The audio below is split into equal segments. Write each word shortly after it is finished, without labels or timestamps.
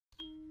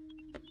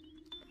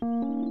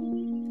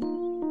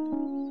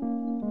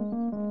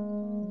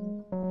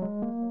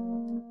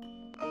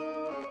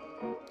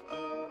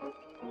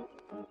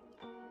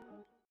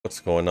What's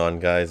going on,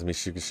 guys?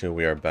 Musume.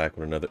 We are back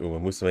with another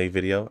Musume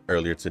video.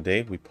 Earlier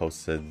today, we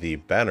posted the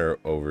banner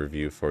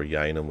overview for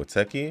Yaino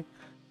Muteki,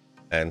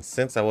 and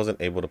since I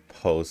wasn't able to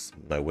post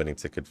my winning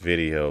ticket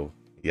video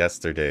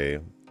yesterday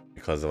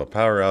because of a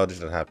power outage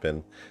that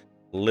happened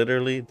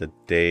literally the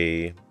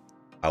day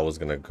I was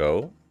gonna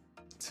go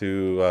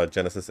to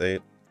Genesis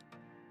 8,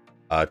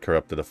 I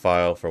corrupted a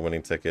file for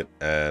winning ticket,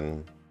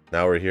 and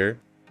now we're here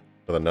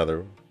with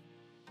another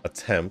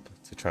attempt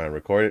to try and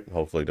record it.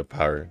 Hopefully the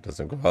power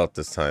doesn't go out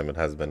this time. It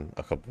has been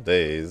a couple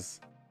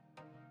days.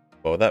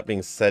 But with that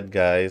being said,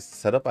 guys,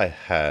 setup I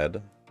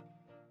had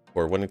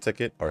for winning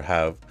ticket or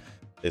have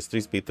is 3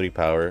 speed 3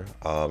 power.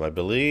 I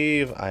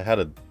believe I had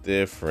a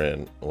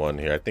different one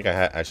here. I think I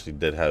actually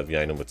did have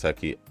Yaino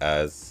Muteki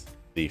as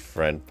the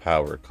friend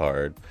power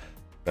card.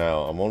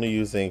 Now I'm only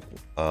using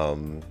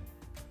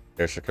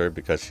Airshakir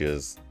because she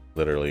is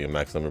literally a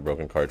max limit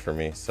broken card for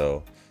me,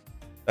 so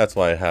that's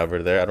why I have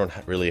her there. I don't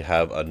really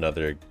have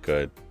another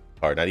good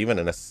card, not even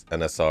an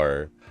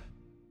SR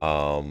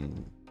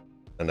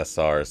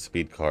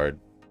speed card,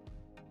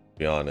 to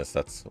be honest.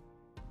 That's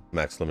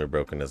max limit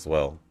broken as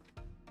well.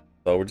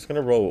 So we're just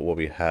gonna roll with what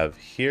we have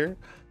here.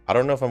 I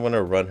don't know if I'm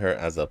gonna run her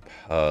as a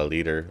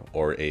leader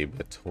or a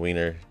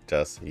betweener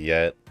just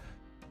yet,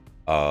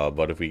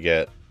 but if we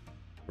get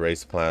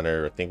race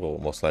planner, I think we'll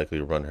most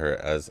likely run her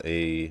as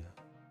a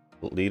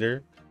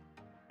leader.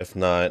 If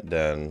not,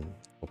 then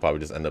we'll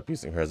probably just end up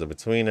using her as a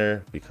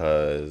betweener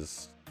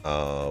because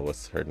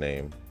what's her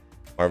name,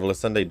 Marvelous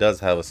Sunday does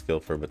have a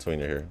skill for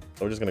betweener here,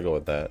 so we're just gonna go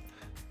with that.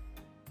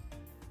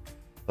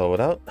 So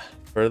without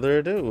further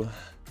ado,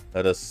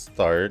 let us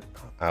start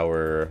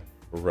our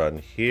run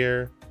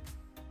here.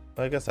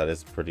 I guess that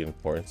is pretty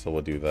important, so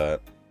we'll do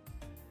that.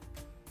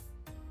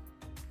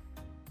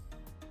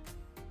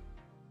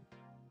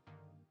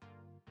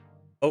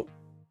 Oh,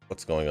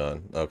 what's going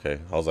on? Okay,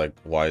 I was like,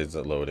 why is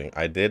it loading?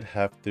 I did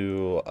have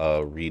to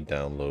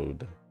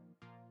re-download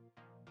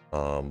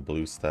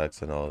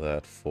BlueStacks and all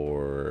that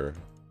for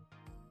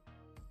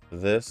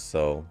this,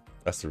 so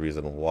that's the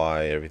reason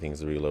why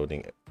everything's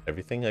reloading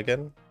everything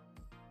again,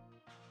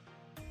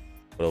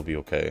 but it'll be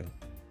okay.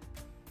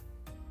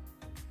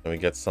 Can we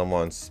get some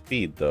on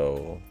speed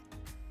though?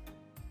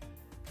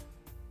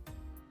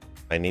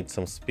 I need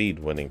some speed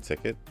winning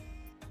ticket.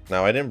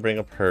 Now I didn't bring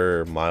up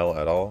her mile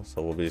at all,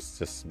 so we'll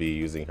just be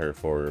using her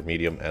for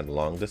medium and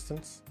long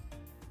distance.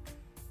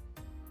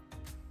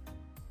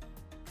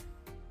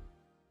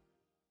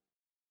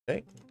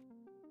 Okay,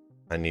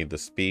 I need the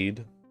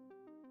speed.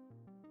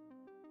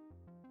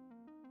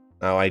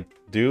 Now I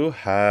do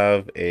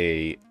have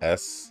a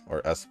S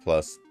or S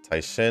plus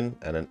Taishin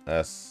and an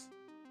S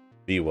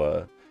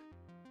Biwa.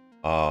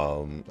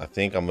 I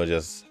think I'm gonna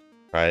just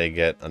try to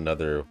get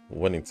another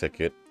winning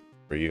ticket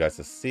for you guys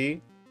to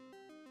see.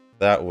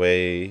 That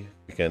way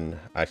we can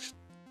actually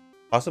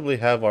possibly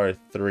have our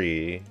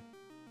 3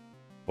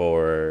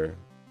 for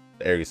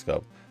the Aries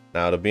Cup.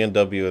 Now the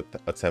BNW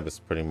attempt is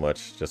pretty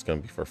much just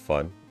gonna be for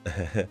fun.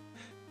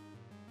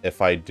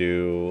 If I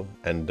do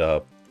end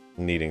up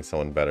needing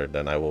someone better,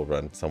 then I will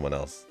run someone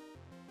else.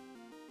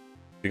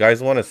 If you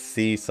guys want to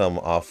see some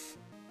off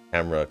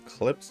camera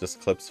clips,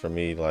 just clips for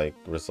me, like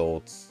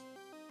results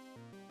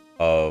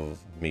of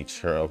me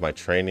of my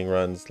training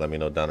runs, let me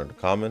know down in the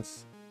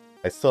comments.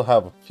 I still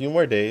have a few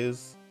more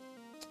days,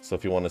 so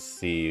if you want to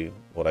see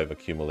what I've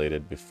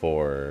accumulated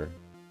before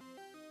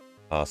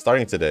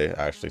starting today,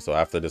 actually, so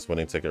after this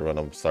winning ticket run,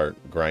 I'm start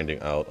grinding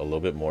out a little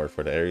bit more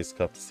for the Aries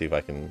Cup to see if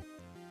I can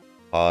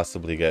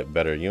possibly get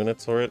better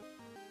units for it.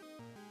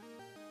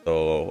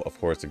 So of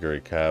course the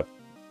Guri Cap,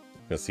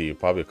 you can see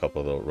probably a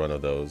couple of the run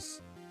of those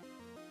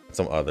and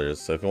some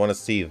others. So if you want to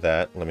see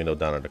that, let me know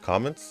down in the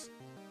comments,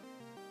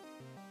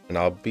 and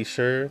I'll be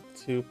sure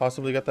to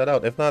possibly get that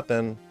out. If not,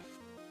 then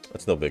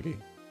it's no biggie.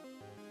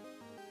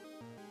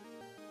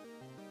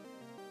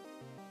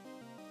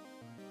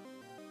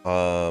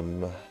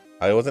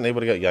 I wasn't able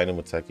to get Yaino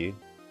Muteki,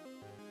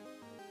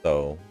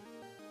 so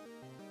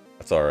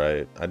that's all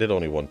right. I did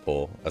only one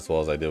pull, as well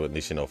as I did with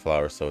Nishino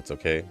Flower, so it's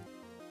okay.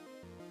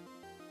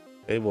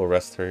 Okay, we'll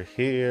rest her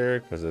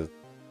here because it.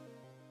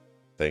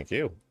 Thank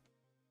you.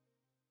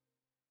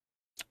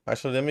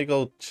 Actually, let me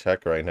go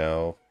check right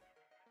now.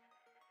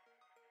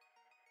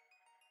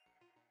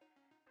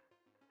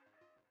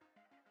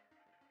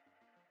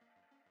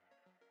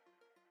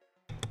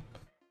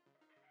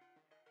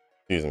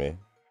 Excuse me.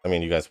 I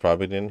mean, you guys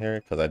probably didn't hear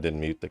it because I did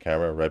mute the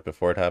camera right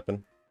before it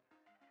happened.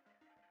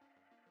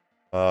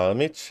 Let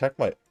me check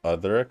my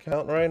other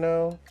account right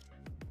now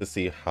to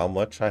see how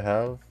much I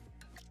have,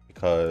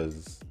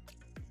 because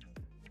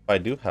if I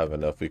do have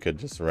enough, we could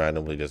just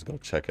randomly just go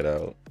check it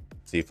out,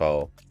 see if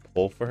I'll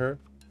pull for her.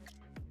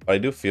 But I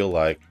do feel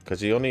like, because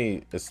she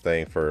only is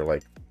staying for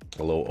like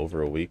a little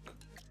over a week,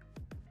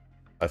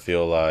 I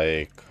feel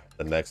like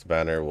the next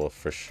banner will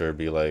for sure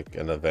be like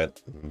an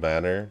event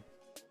banner.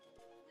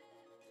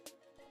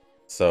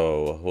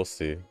 So we'll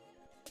see.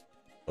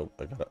 Oh,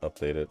 I gotta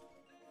update it.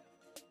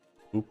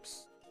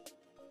 Oops.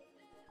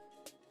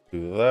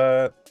 Do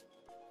that.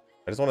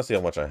 I just want to see how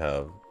much I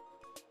have.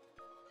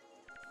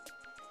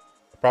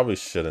 probably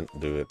shouldn't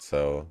do it,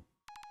 so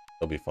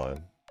it'll be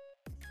fine.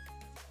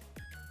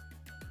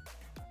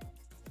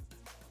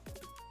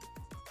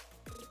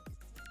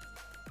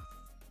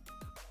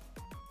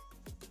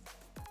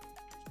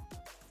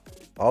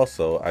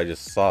 Also, I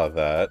just saw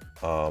that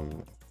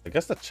I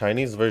guess the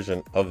Chinese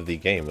version of the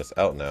game is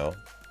out now.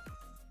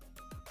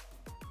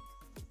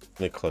 Let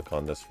me click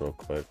on this real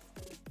quick.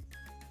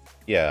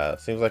 Yeah,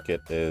 it seems like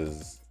it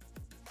is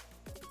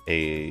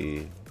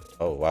a...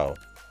 Oh, wow.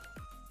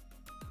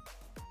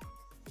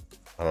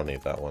 I don't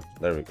need that one.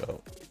 There we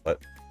go. What?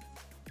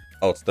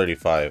 Oh, it's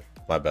 35.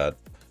 My bad.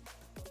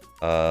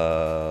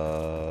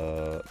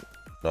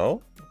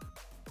 No?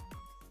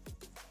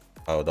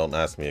 Oh, don't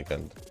ask me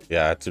again.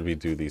 Yeah, I had to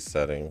redo these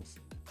settings.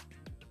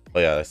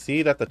 But yeah, I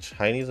see that the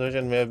Chinese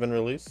version may have been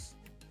released.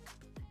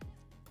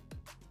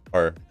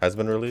 Or has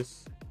been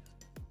released.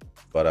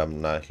 But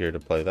I'm not here to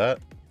play that.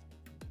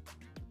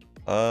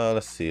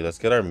 Let's see. Let's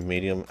get our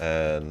medium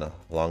and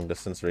long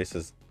distance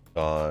races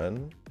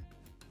gone.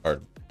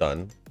 Or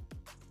done.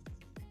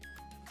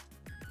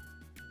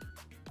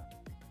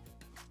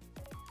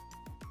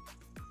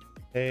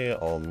 Okay,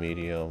 all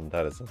medium.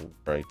 That is a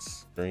bright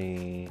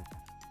screen.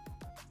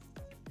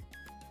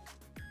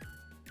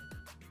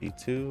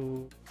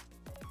 E2.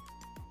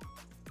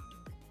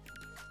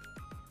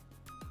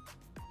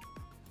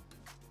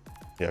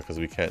 Yeah, because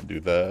we can't do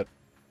that.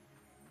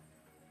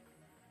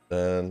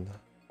 Then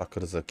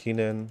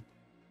Akurazakinen.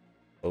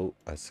 Oh,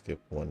 I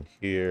skipped one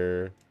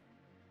here.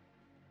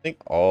 I think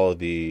all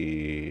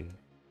the...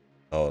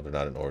 Oh, they're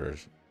not in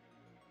orders.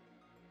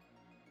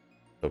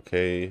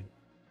 Okay.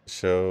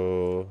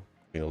 Show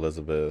Queen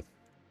Elizabeth.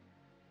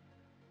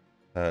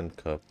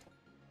 Handcuff.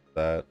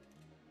 That.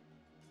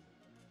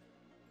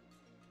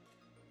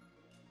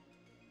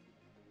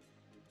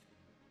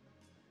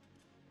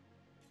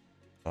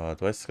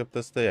 Do I skip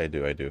this day? I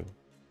do.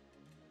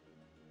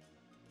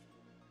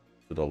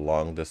 To the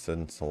long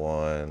distance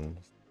one.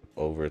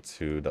 Over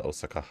to the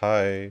Osaka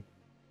High.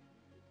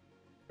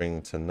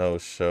 Bring to no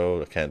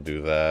show. I can't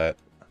do that.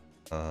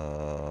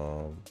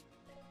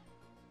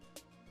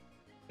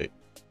 Wait.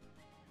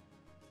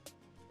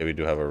 Okay, we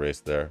do have a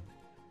race there.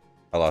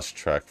 I lost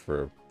track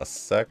for a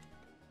sec.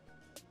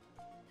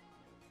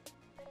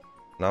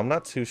 Now I'm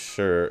not too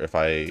sure if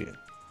I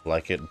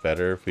like it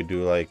better if we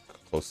do like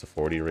close to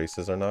 40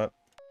 races or not.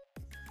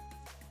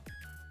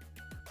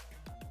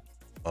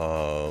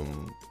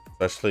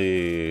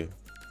 Especially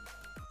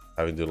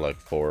having to do like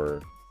 4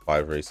 or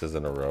 5 races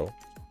in a row.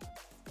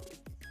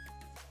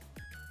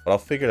 But I'll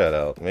figure that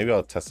out. Maybe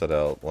I'll test it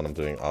out when I'm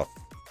doing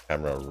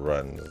off-camera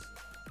runs,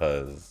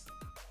 because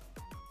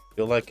I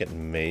feel like it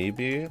may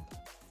be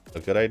a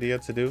good idea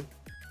to do.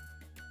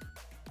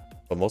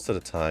 But most of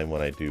the time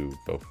when I do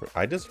go for it,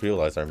 I just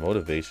realized our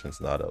motivation's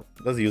not up.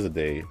 Let's use a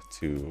day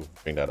to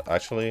bring that up.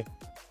 Actually,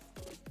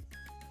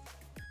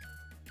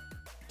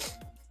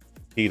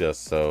 Peta,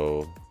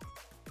 so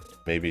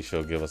maybe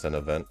she'll give us an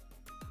event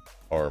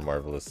or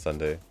Marvelous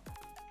Sunday.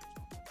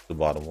 The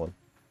bottom one.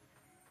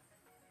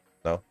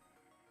 No?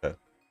 Okay.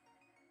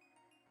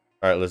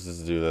 Alright, let's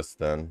just do this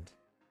then.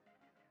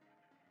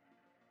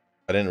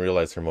 I didn't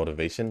realize her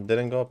motivation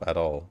didn't go up at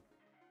all.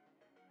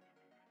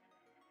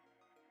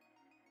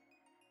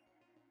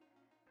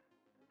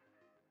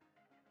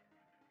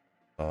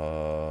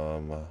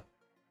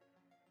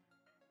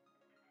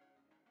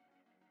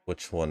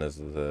 Which one is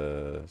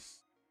this?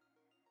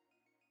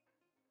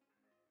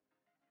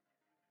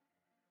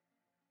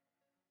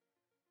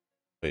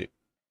 Wait.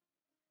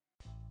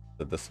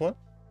 Is it this one?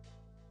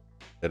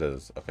 It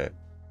is. Okay.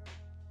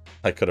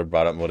 I could have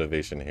brought up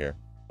motivation here.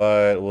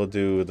 But we'll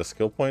do the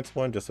skill points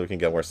one just so we can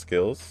get more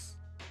skills.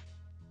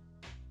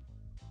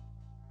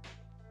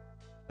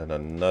 And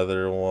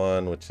another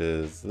one, which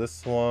is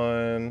this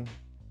one.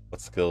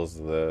 What skill is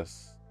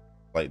this?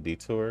 Light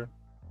detour.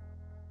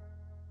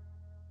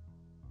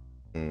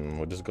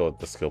 We'll just go with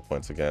the skill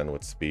points again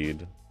with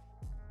speed.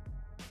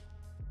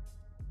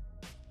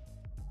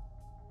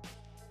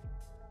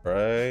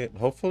 Right.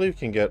 Hopefully we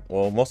can get,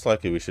 well, most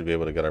likely we should be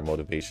able to get our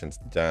motivations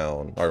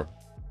down, our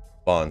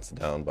bonds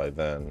down by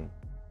then.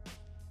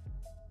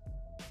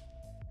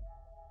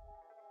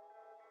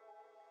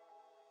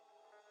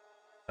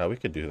 We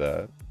could do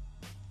that.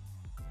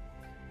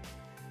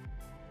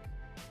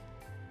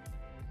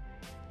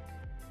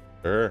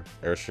 Sure,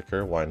 Air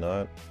Shakur, why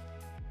not?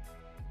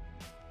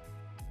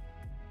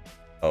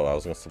 Oh, I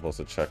was supposed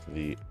to check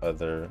the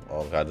other.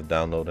 Oh, got to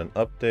download an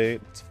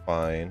update. It's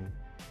fine.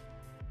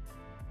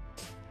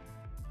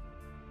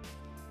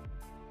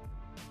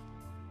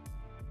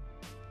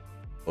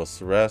 Supposed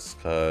to rest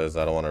because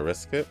I don't want to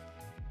risk it.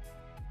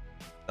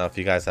 Now, if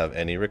you guys have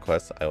any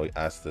requests, I always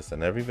ask this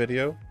in every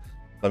video.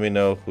 Let me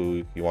know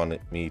who you wanted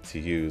me to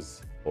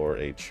use for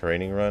a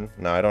training run.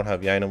 Now, I don't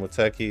have Yaina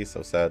Muteki,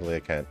 so sadly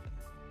I can't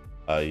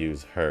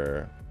use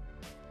her.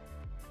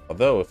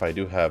 Although, if I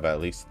do have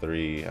at least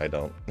 3, I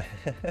don't.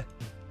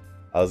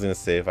 I was going to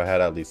say if I had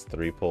at least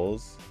 3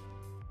 pulls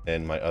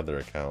in my other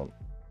account,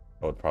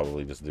 I would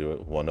probably just do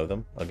it one of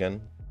them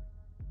again.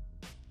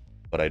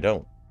 But I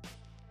don't.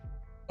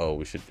 Oh,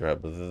 we should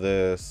grab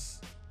this.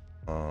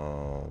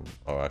 Oh,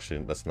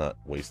 actually, let's not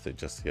waste it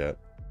just yet.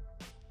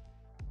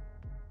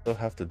 Still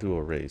have to do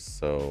a race,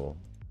 so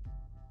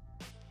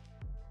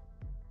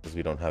because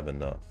we don't have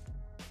enough.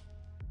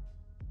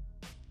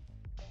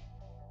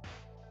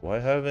 Do I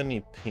have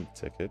any pink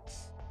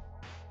tickets?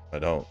 I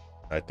don't.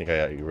 I think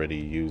I already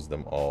used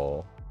them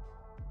all.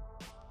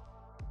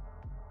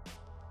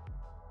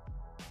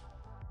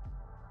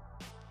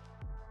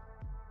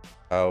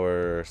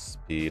 Power,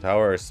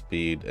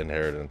 speed,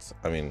 inheritance.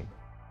 I mean,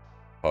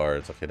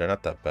 cards. Okay, they're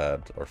not that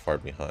bad or far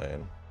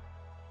behind.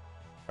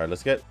 All right,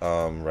 let's get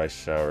Rice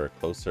Shower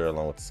closer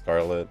along with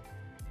Scarlet.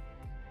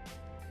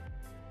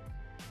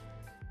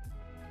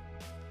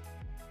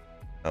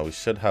 Now we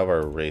should have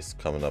our race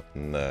coming up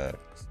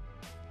next.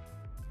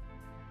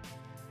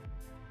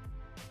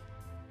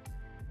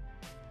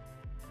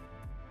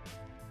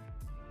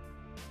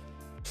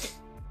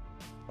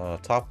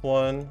 Top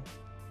one.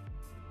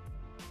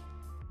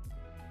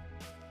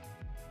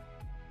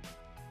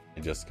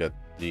 You just get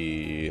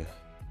the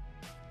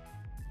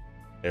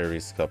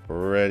Aries Cup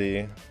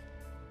ready.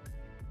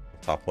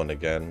 Top one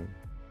again.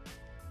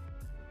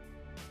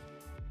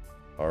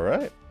 All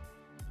right.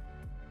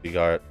 We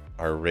got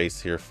our race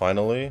here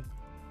finally.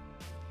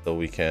 So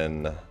we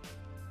can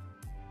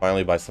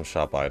finally buy some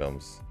shop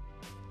items.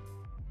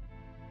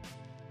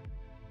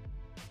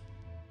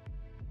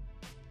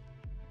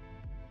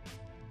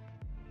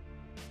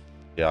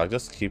 Yeah, I'll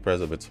just keep her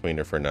as a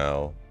betweener for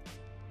now.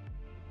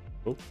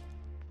 Oop.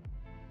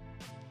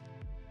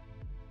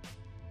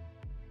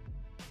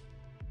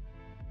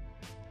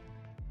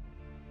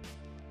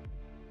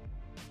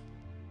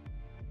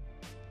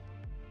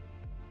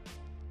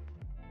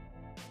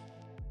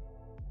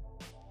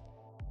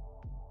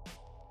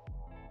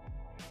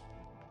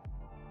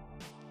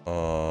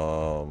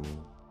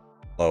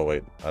 Oh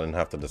wait, I didn't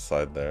have to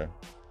decide there.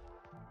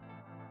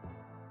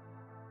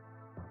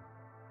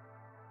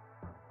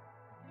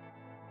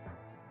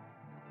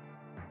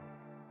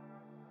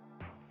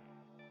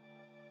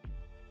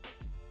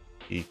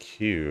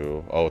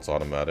 EQ. Oh, it's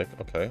automatic.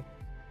 Okay.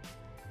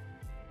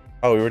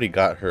 Oh, we already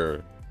got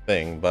her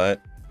thing,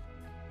 but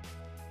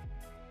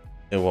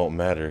it won't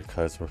matter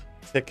because her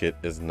ticket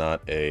is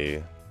not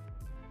a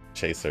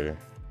chaser.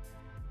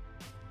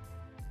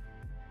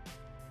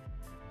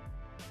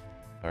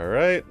 All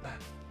right.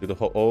 Do the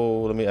whole.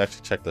 Oh, let me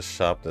actually check the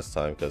shop this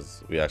time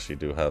because we actually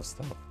do have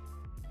stuff.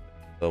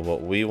 So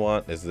what we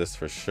want is this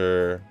for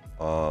sure.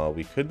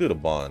 We could do the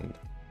bond.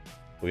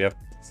 We have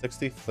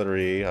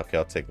 63. Okay,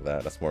 I'll take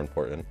that. That's more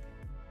important.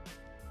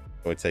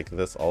 Can we take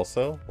this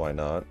also? Why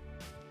not?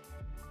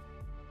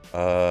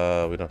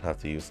 We don't have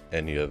to use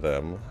any of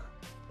them.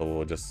 So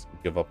we'll just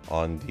give up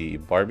on the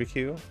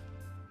barbecue.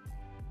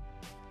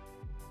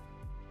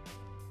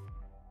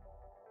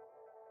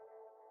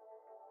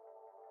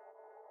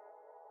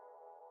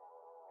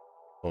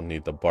 We'll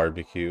need the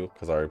barbecue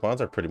because our bonds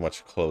are pretty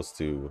much close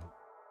to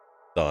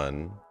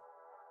done.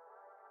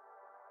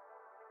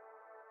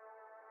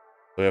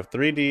 We have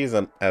 3Ds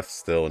and F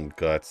still in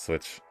guts,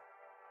 which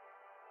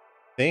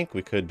I think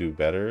we could do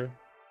better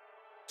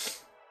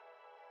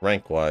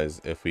rank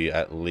wise if we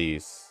at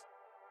least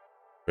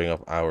bring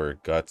up our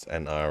guts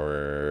and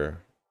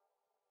our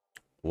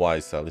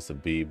Ys to at least a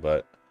B,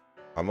 but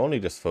I'm only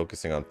just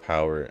focusing on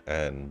power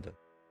and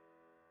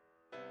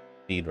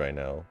speed right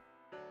now.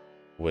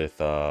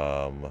 With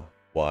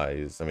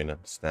Ys, I mean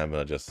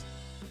stamina, just,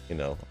 you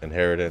know,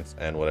 inheritance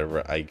and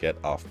whatever I get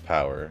off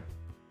power.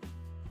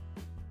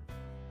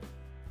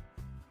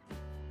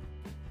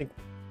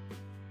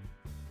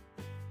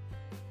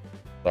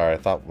 Sorry, I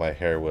thought my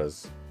hair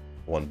was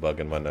one bug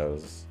in my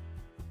nose.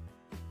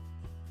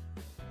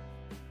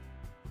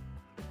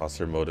 Lost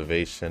her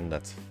motivation,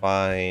 that's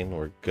fine,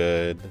 we're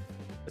good.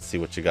 Let's see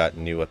what you got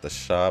new at the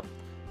shop.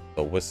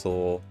 The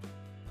whistle,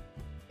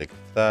 take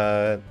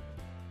that.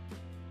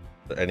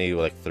 Any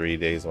like 3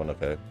 days one?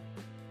 Okay,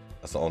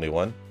 that's the only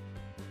one,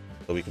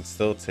 so we can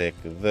still take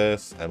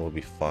this and we'll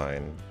be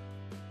fine.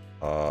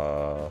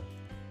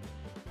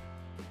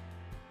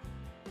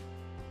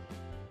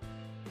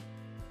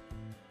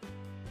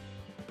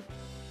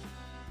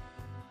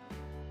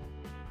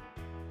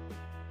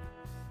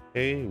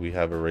 Okay, we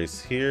have a race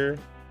here.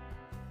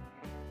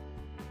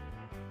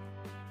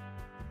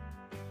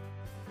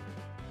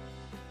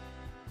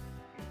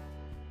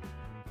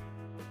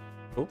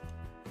 Oh.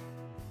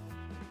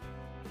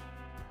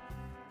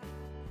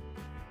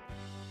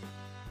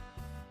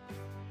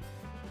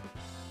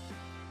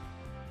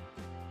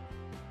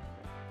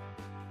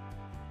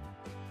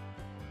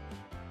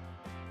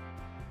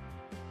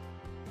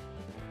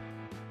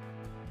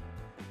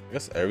 I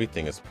guess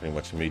everything is pretty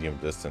much medium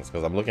distance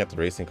because I'm looking at the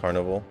racing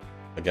carnival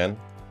again,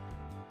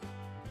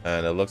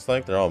 and it looks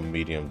like they're all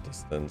medium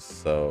distance,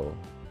 so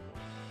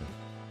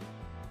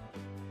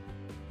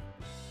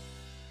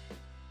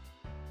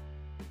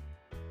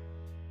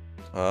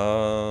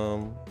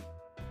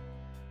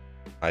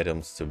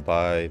items to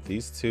buy,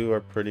 these two are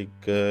pretty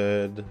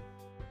good.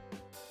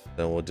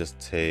 Then we'll just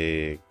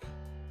take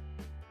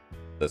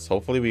this.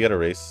 Hopefully we get a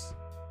race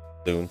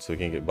soon so we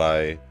can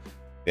buy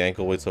the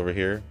ankle weights over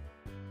here.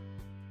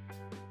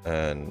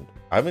 And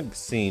I haven't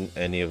seen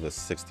any of the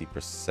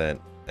 60%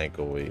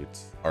 ankle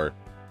weights or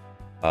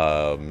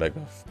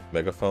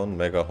megaphone,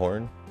 mega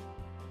horn.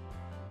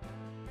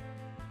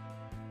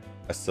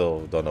 I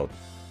still don't know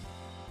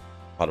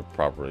how to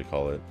properly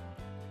call it.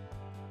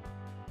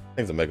 I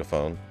think it's a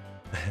megaphone.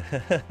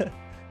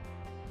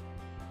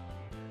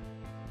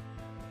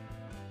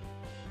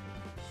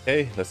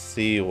 Okay, let's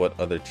see what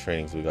other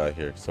trainings we got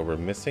here. So we're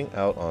missing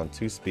out on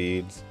 2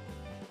 speeds,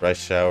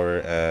 Rice Shower,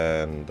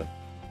 and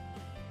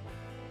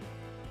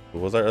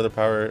what was our other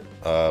power?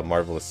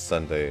 Marvelous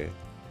Sunday.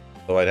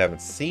 Though I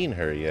haven't seen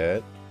her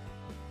yet,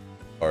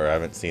 or I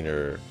haven't seen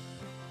her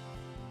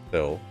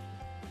still.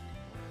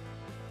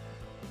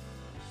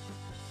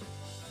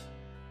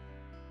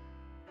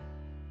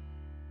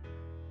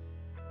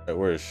 Right,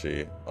 where is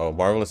she? Oh,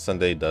 Marvelous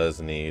Sunday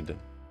does need.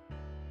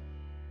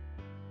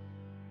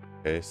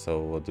 Okay, so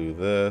we'll do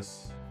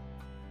this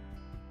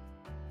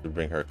to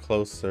bring her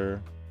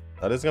closer.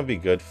 Now this is gonna be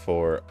good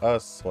for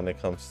us when it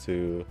comes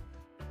to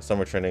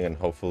summer training, and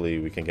hopefully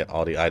we can get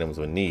all the items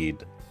we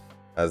need,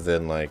 as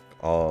in like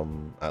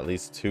at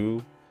least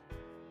 2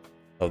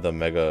 of the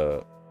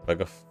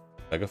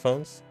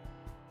megaphones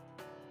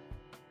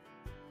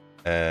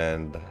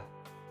and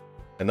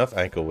enough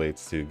ankle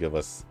weights to give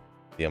us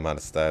the amount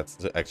of stats,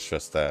 the extra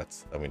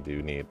stats that we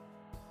do need.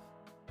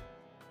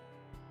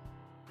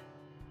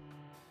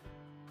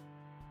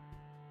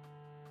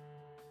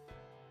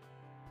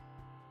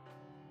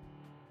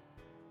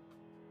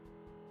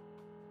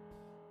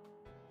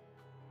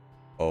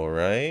 All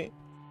right.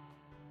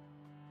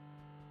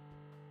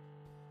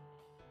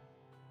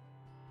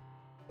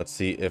 Let's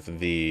see if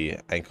the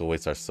ankle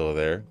weights are still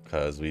there,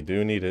 because we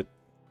do need it.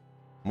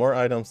 More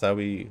items that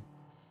we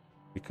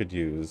could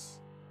use.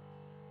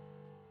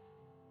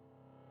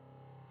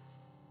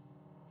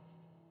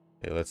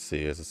 Okay, let's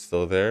see. Is it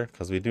still there?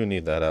 Because we do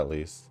need that at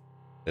least.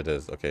 It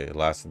is. Okay,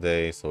 last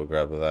day, so we'll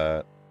grab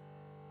that.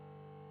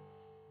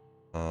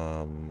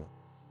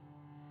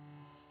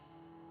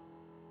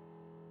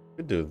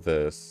 Could do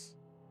this.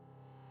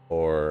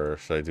 Or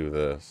should I do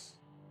this?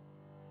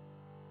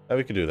 Yeah,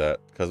 we could do that,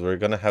 because we're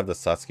gonna have the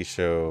Satsuki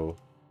show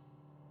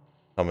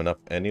coming up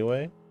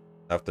anyway.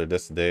 After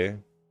this day,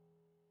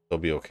 it'll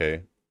be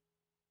okay.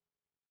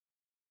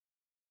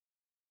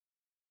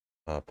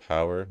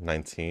 Power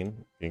 19.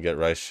 You can get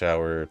Rice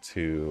Shower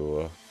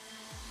to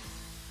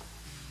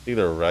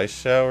either Rice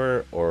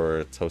Shower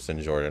or Toast and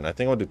Jordan. I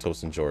think I'll do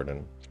Toast and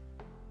Jordan.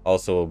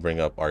 Also, we'll bring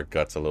up our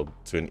guts a little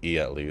to an E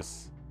at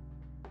least.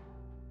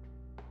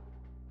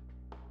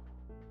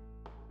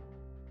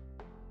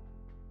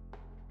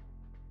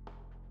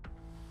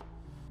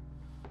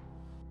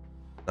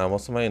 Now,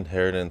 most of my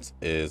inheritance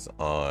is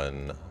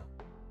on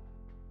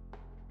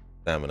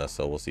stamina,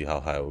 so we'll see how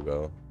high we'll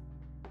go.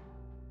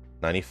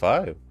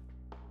 95.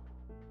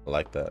 I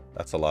like that.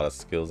 That's a lot of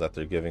skills that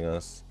they're giving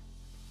us.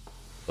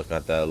 Look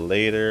at that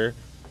later.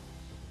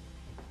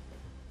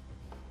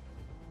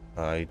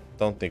 I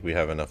don't think we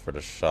have enough for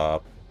the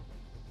shop.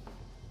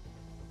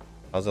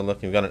 How's it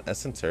looking? We got an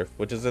Essence Turf,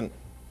 which isn't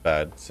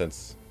bad,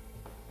 since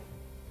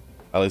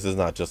at least it's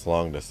not just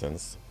long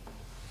distance.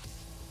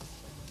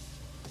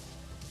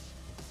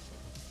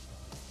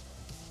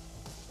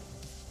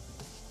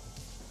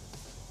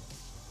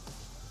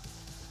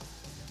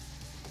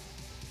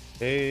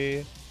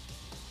 Okay.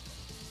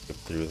 Skip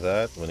through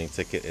that. Winning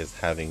Ticket is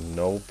having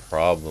no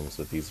problems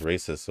with these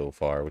races so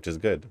far, which is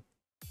good.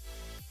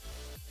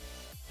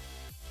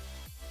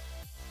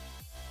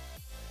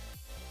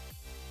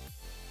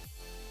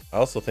 I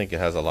also think it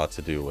has a lot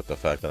to do with the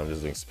fact that I'm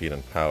just doing speed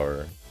and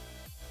power.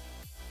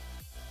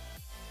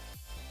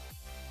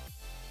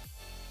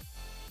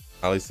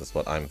 At least that's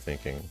what I'm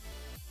thinking.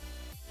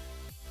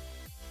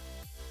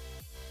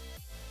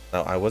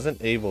 Now, I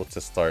wasn't able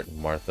to start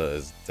Martha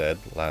is Dead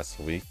last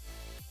week,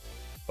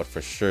 but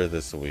for sure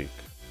this week,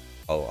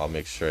 I'll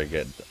make sure I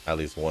get at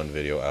least 1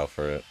 video out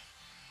for it.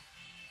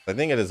 I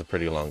think it is a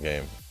pretty long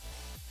game.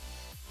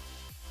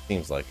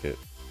 Seems like it.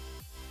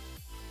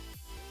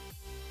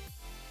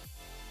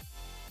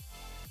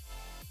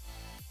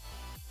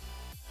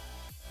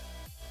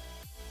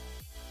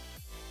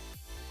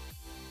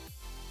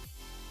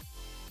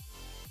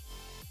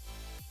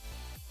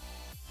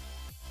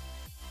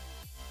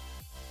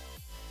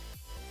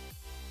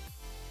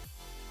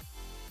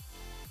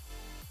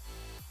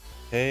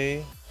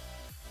 Okay,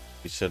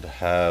 we should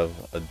have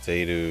a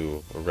day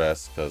to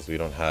rest because we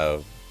don't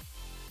have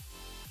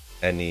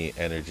any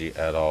energy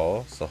at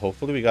all. So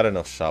hopefully we got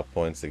enough shop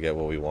points to get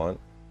what we want.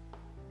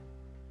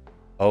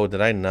 Oh,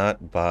 did I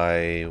not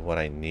buy what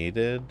I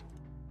needed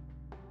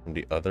from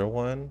the other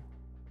one?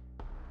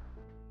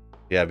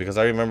 Yeah, because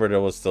I remember there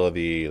was still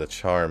the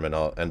charm and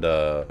all, and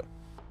the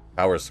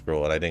power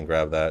scroll, and I didn't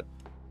grab that.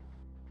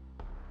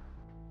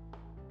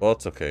 Well,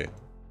 it's okay.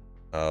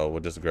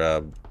 We'll just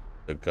grab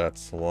the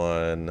guts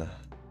one,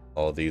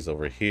 all these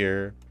over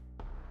here.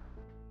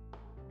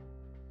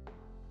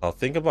 I'll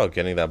think about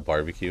getting that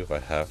barbecue if I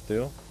have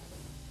to,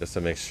 just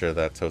to make sure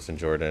that Toast and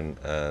Jordan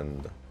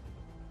and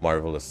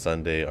Marvelous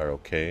Sunday are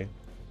okay.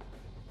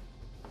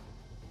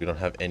 We don't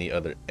have any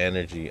other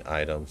energy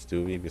items,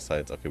 do we?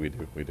 Besides, okay, we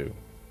do. We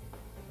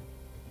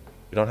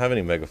don't have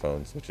any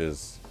megaphones, which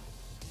is,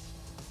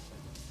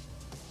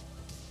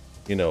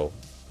 you know.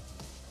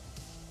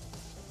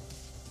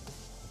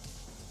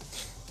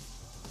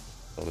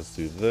 So let's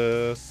do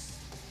this.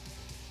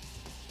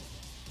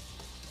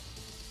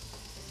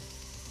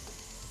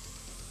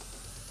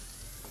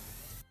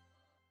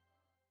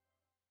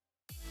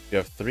 You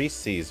have 3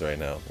 C's right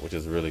now, which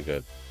is really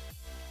good.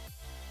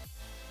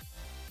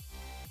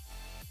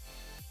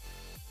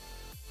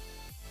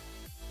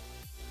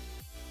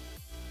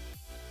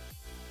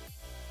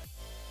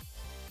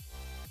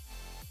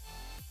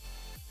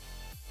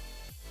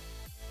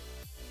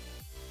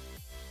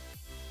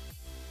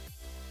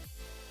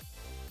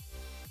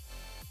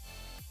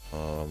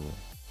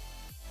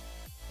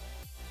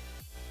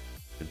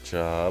 Good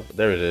job.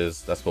 There it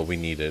is. That's what we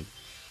needed.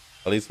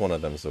 At least one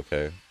of them is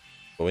okay.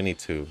 But we need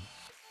 2.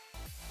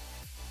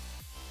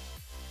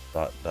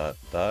 Dot, dot,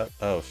 dot.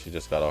 Oh, she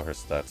just got all her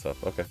stats up.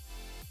 Okay.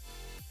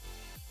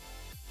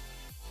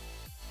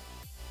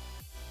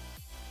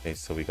 Okay,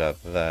 so we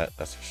got that.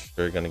 That's for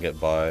sure gonna get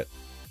bought.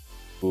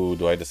 Ooh,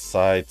 do I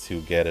decide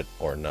to get it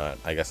or not?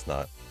 I guess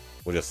not.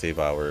 We'll just save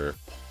our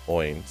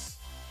points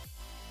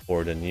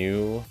for the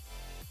new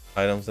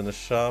items in the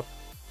shop.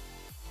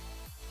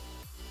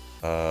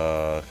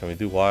 Can we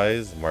do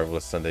Wise?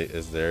 Marvelous Sunday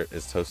is there.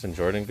 Is Toast and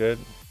Jordan good?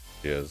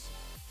 She is.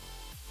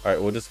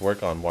 Alright, we'll just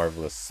work on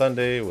Marvelous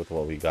Sunday with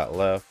what we got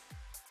left.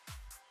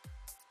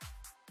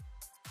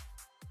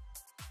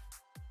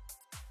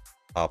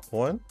 Top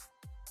 1.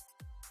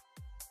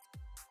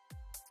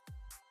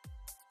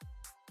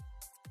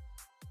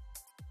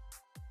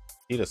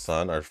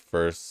 Ida-san, our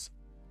first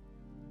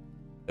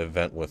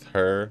event with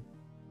her.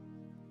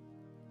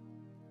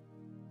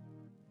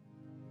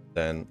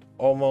 Then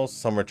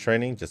almost summer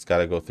training, just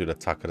gotta go through the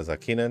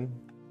Takarazakinen.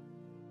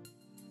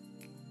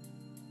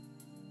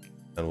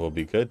 And we'll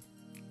be good.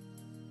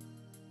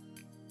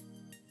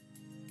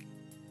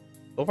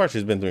 So far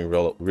she's been doing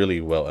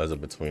really well as a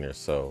betweener,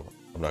 so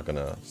I'm not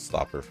gonna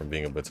stop her from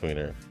being a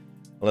betweener.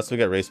 Unless we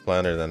get race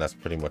planner, then that's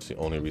pretty much the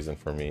only reason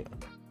for me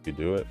to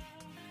do it.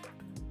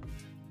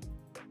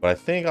 But I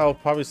think I'll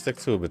probably stick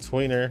to a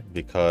betweener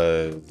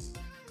because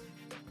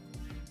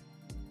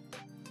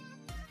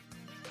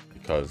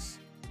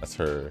that's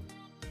her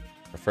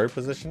preferred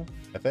position,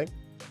 I think.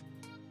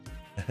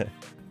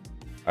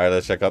 Alright,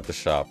 let's check out the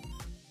shop.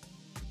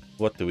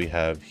 What do we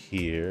have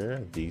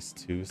here? These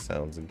 2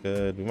 sounds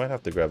good. We might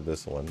have to grab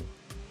this one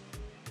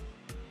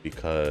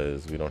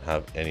because we don't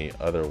have any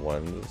other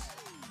ones.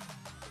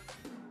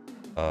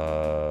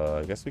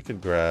 I guess we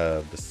could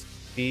grab the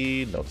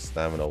speed, no, the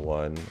stamina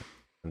one,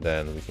 and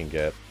then we can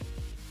get,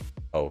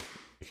 oh,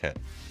 we can't.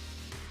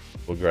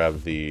 We'll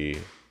grab the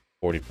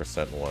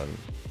 40% one.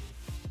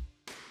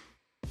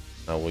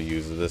 Now we'll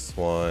use this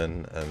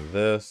one and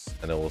this,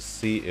 and then we'll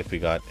see if we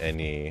got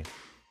any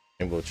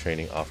rainbow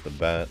training off the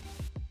bat.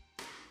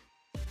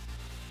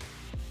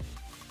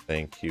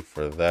 Thank you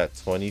for that.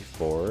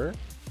 24.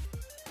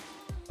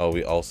 Oh,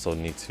 we also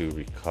need to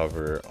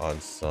recover on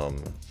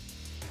some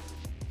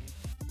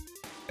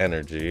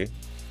energy.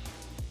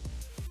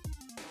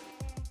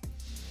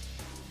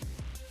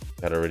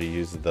 Had already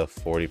used the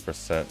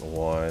 40%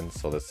 one,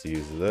 so let's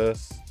use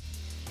this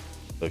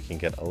so we can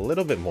get a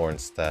little bit more in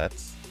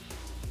stats.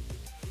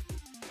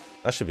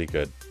 That should be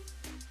good.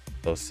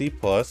 So C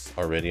plus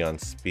already on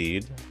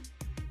speed.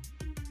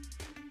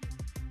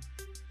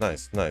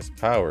 Nice, nice.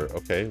 Power.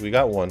 Okay, we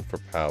got one for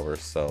power,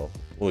 so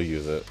we'll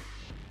use it.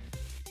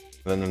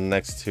 And then the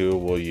next 2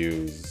 we'll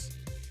use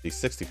the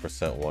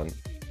 60% one.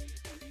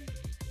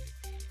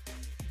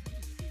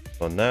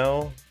 So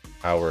now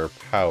our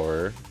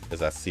power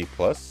is at C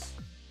plus.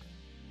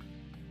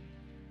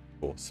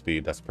 Cool.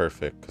 Speed, that's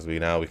perfect because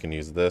now we can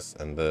use this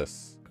and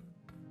this.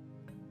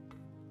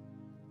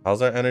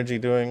 How's our energy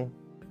doing?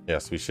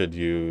 Yes, we should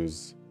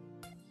use,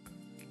 I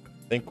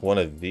think, one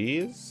of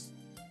these.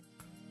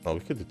 Oh, we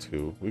could do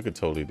 2. We could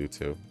totally do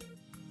 2.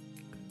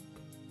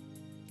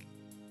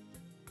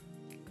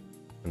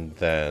 And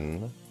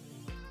then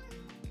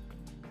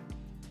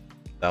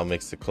that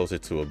makes it closer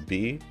to a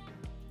B.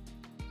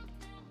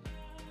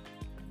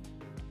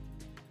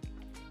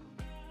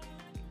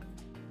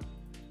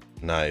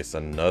 Nice,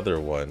 another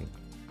one.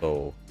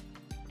 So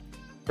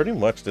pretty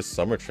much this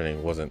summer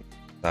training wasn't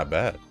that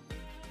bad.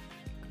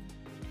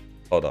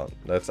 Hold on,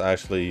 let's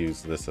actually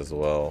use this as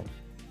well.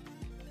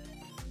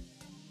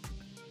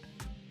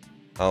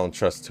 I don't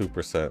trust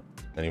 2%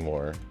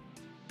 anymore.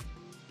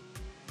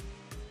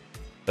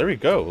 There we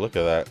go, look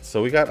at that.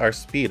 So we got our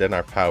speed and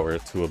our power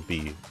to a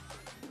B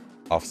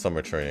off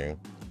summer training.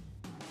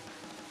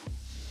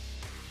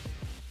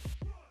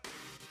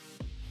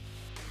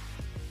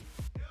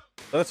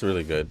 So that's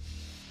really good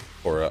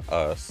for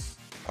us.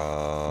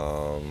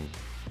 Oh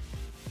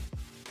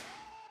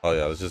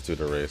yeah, let's just do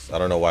the race. I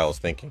don't know why I was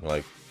thinking,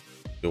 like,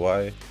 do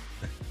I?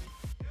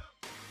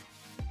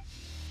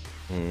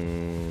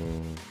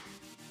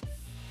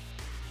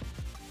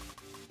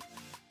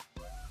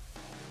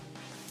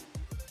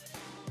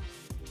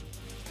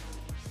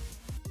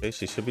 Okay,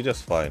 she should be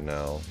just fine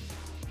now.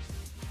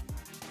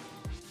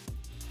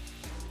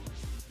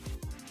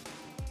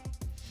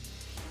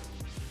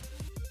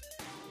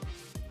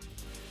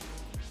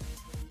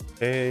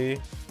 Okay.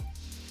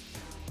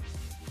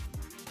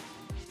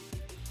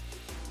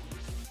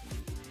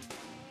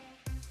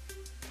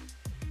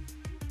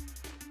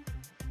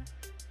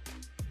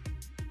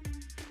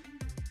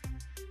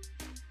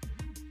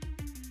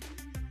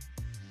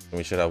 And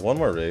we should have one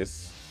more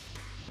race.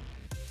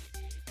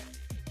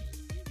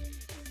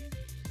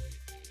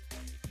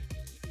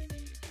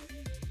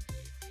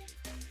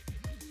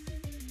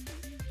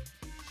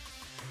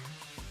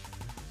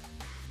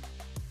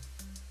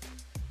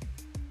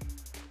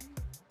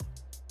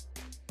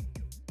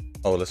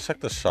 Oh, let's check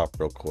the shop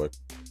real quick.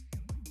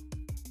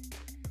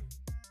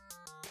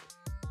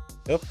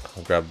 Yep,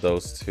 I'll grab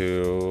those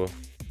two.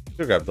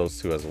 I'll grab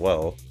those two as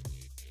well.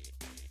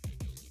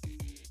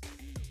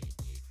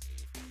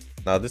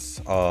 Now this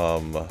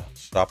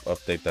shop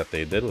update that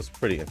they did was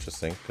pretty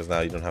interesting because now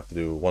you don't have to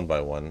do one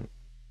by one.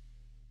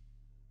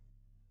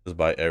 Just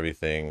buy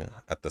everything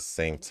at the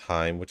same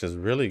time, which is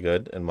really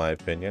good in my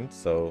opinion.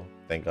 So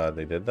thank God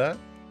they did that.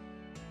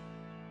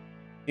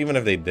 Even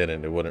if they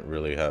didn't, it wouldn't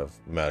really have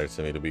mattered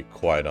to me, to be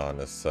quite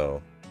honest.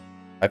 So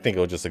I think it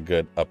was just a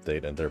good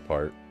update on their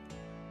part.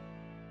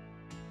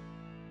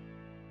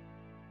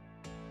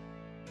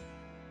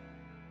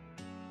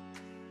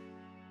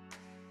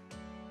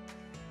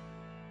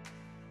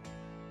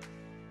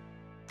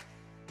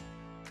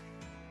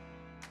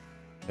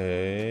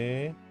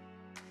 Okay.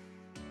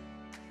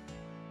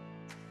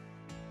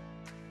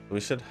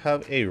 We should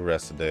have a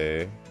rest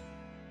day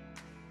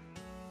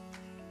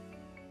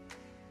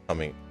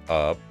coming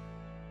up.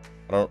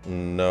 I don't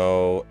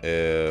know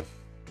if...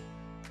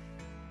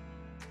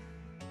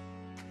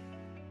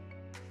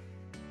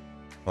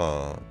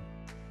 Huh.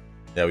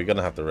 Yeah, we're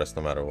gonna have to rest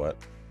no matter what.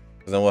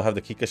 Because then we'll have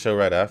the Kika show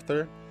right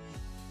after.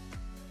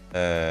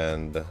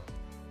 And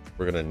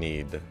we're gonna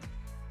need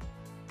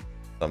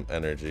some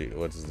energy.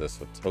 What is this?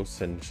 With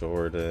Tosin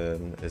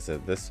Jordan? Is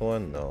it this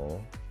one?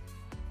 No.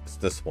 It's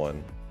this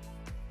one.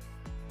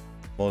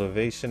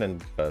 Motivation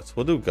and guts.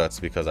 We'll do guts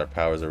because our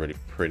power is already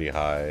pretty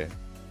high.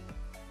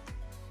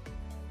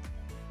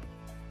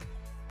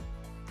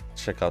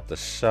 Check out the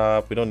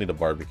shop. We don't need a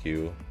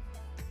barbecue.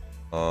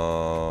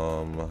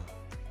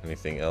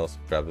 Anything else?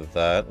 Grab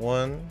that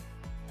one.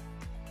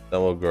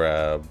 Then we'll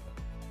grab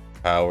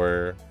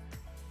power.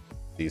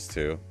 These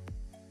two.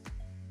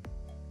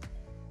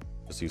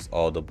 Just use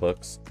all the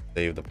books.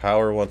 Save the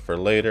power one for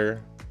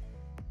later.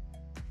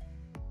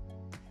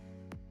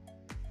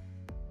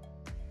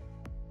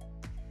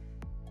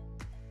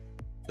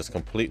 Just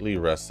completely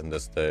rest in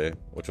this day,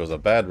 which was a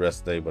bad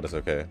rest day, but it's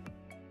okay.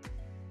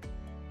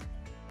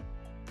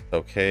 It's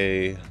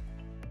okay.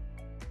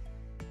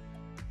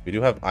 We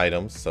do have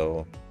items,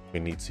 so if we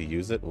need to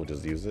use it, we'll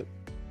just use it.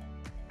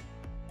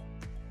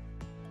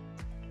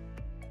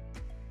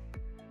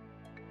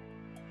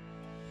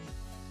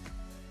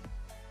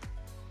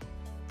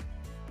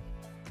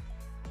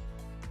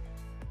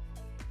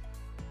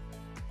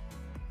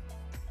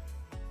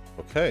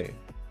 Okay.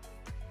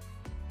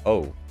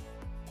 Oh.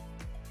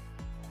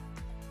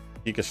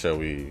 Pikachu,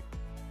 we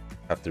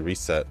have to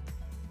reset.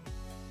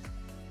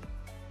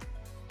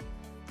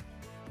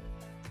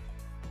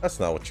 That's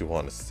not what you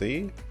want to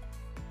see.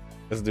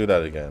 Let's do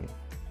that again.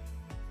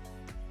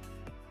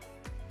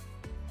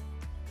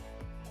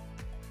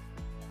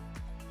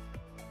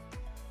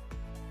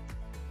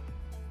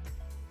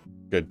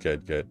 Good,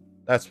 good, good.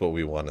 That's what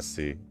we want to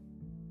see.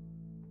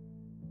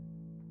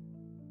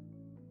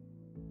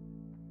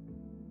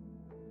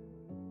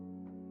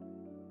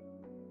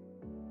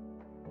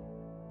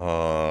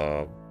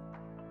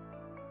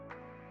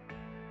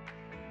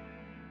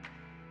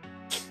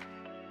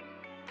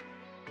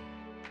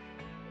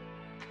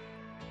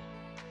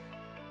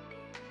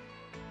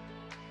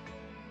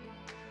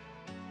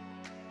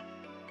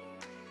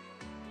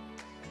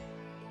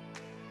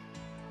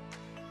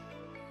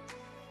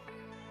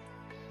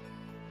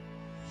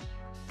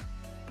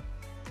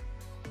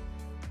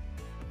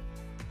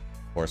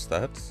 More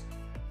stats?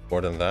 More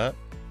than that?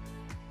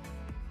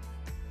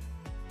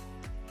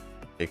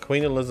 Okay,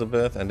 Queen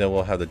Elizabeth, and then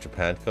we'll have the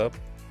Japan Cup,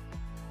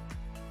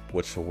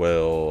 which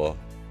will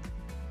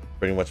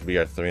pretty much be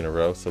our 3 in a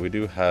row. So we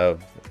do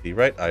have the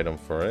right item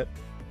for it.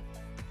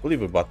 I believe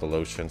we bought the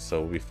lotion,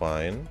 so we'll be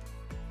fine.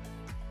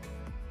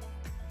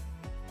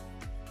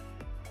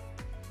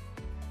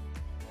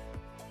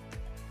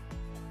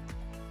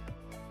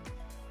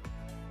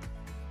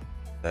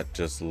 That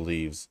just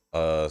leaves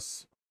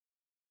us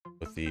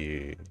with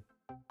the...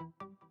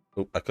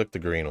 Oop, I clicked the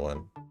green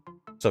one.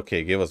 It's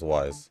okay, give us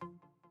Wise.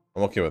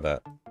 I'm okay with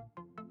that.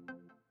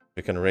 If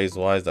we can raise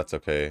Wise, that's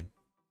okay.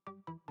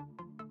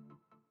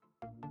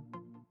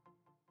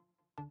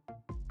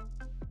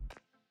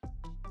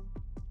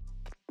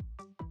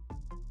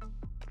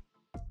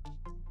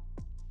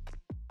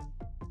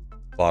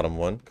 Bottom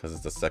one, because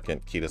it's the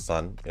second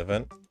Kita-san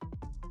event.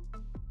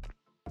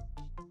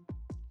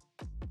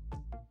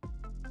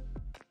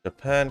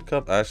 Japan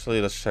Cup,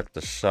 actually, let's check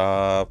the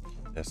shop.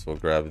 Guess we'll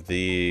grab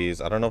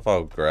these. I don't know if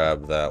I'll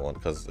grab that one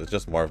because it's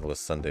just Marvelous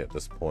Sunday at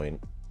this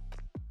point.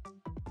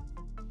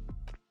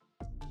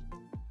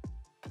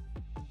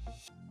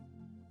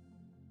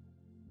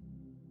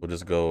 We'll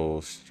just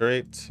go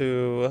straight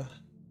to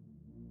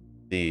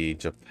the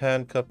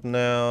Japan Cup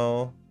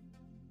now.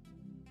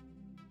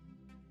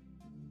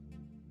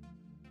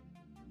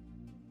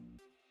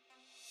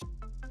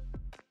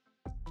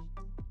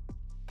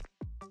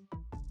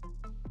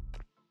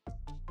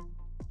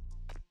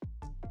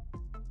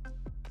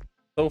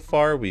 So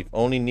far, we've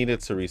only needed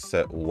to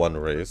reset one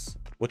race,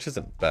 which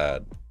isn't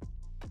bad.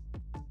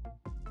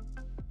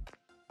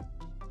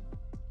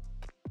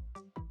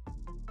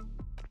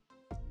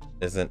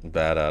 Isn't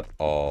bad at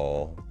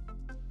all.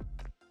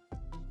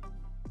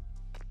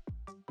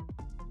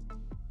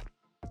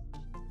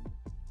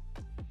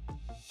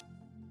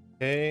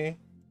 Okay.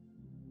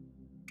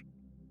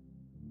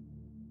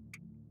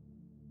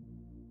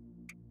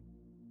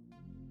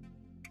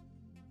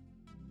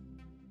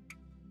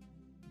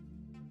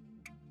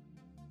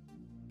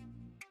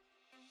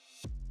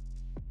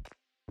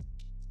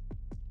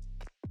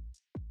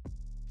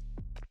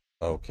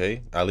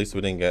 Okay, at least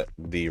we didn't get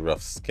the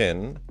rough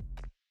skin.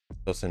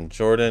 Tosin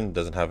Jordan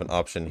doesn't have an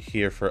option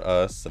here for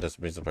us, so this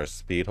brings up our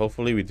speed.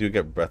 Hopefully we do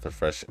get breath of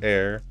fresh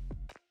air.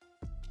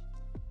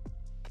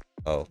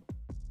 Oh,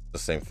 the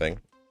same thing.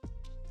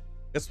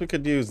 Guess we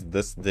could use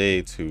this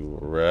day to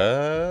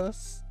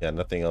rest. Yeah,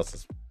 nothing else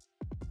is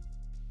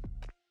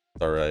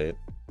alright.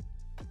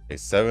 Okay,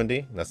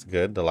 70, that's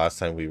good. The last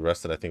time we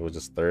rested I think it was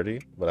just 30,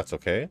 but that's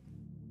okay.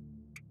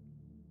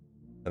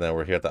 And then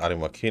we're here at the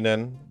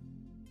Arimakinen.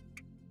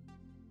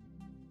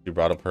 She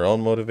brought up her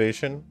own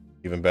motivation,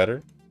 even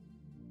better.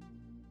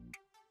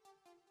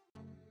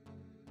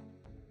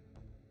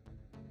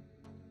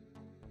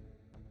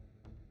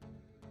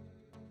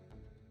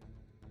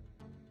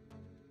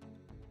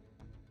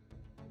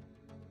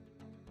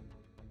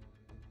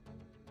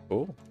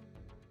 Cool.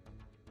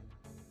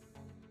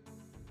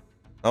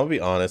 I'll be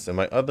honest, in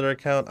my other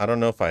account, I don't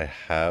know if I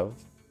have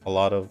a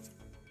lot of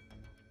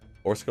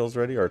horse skills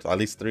ready, or at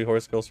least 3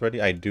 horse skills ready.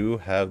 I do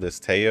have this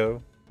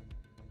Teo.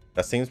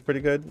 That seems pretty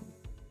good.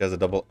 He has a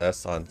double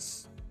S on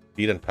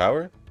speed and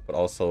power, but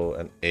also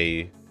an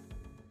A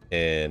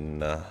in,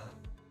 what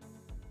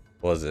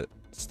was it?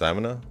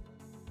 Stamina?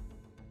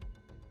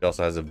 He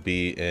also has a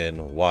B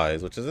in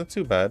Wise, which isn't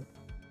too bad.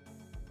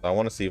 So I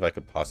want to see if I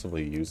could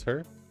possibly use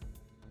her.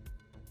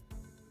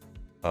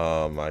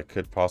 I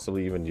could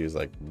possibly even use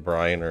like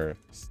Brian or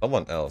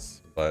someone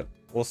else, but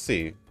we'll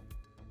see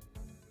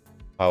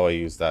how I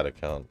use that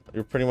account.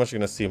 You're pretty much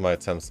going to see my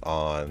attempts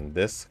on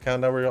this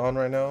account that we're on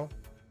right now,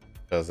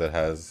 because it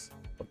has,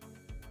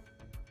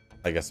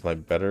 I guess, my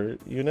better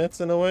units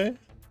in a way.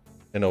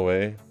 In a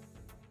way,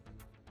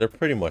 they're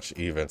pretty much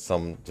even.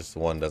 Some, just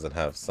one doesn't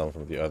have some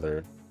from the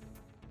other.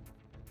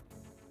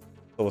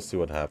 So we'll see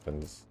what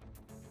happens.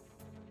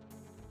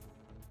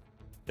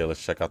 Okay,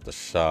 let's check out the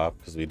shop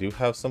because we do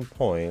have some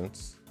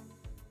points.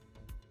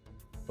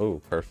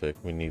 Oh,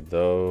 perfect. We need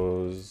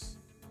those.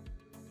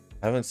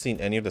 I haven't seen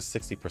any of the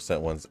 60%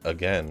 ones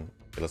again.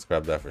 Okay, let's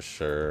grab that for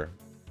sure.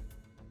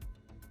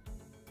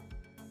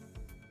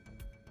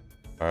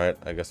 Alright,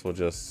 I guess we'll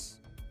just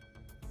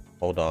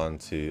hold on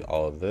to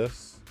all of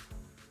this.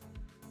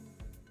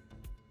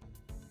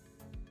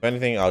 If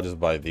anything, I'll just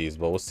buy these,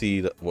 but we'll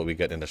see what we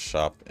get in the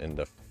shop in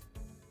the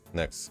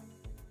next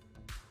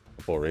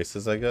couple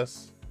races, I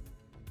guess.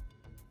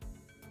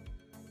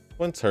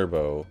 Twin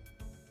turbo.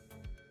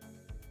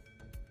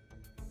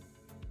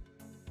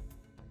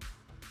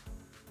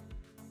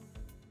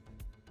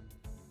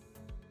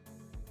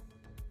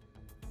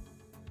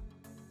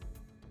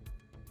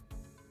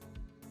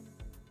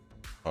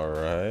 All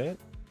right.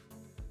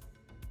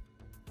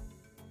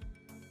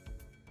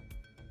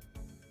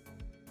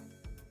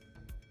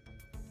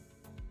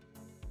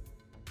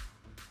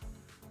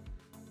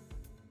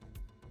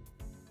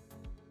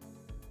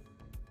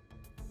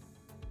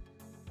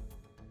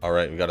 All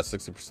right, we got a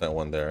 60%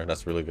 one there.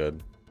 That's really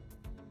good.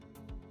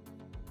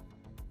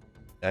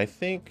 I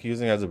think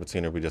using as a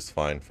patiner would be just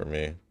fine for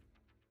me.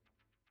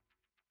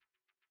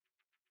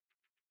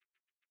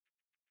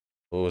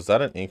 Oh, was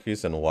that an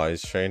increase in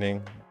Wise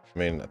training? I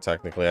mean,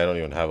 technically, I don't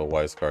even have a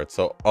Wise card.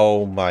 So,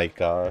 oh my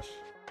gosh.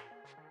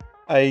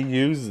 I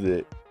used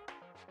it.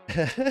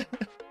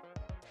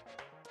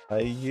 I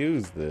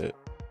used it.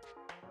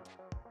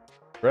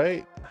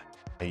 Right?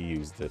 I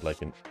used it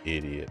like an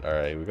idiot. All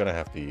right, we're going to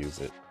have to use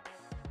it.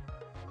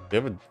 Do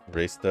you have a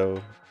race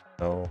though?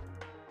 No.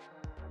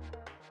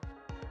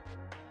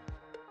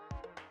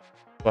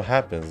 What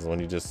happens when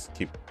you just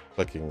keep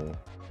clicking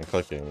and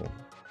clicking?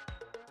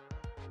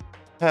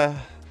 I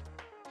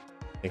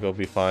think it'll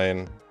be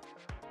fine.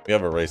 We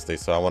have a race day,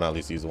 so I want to at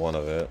least use one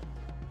of it.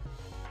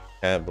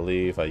 Can't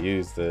believe I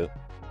used it.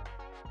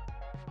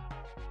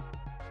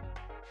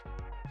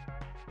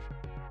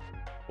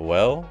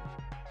 Well,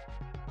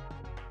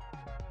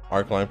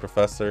 Arcline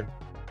Professor.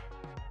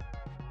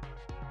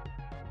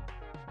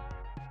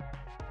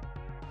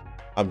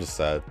 I'm just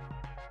sad.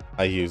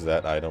 I use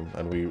that item,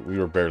 and we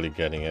were barely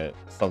getting it.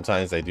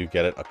 Sometimes I do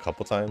get it a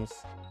couple times,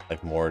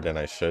 like more than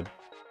I should.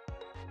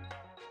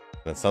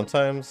 And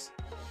sometimes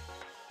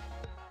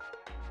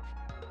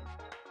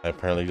I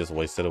apparently just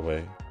waste it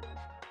away.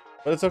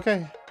 But it's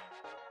okay.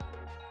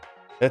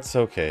 It's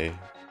okay.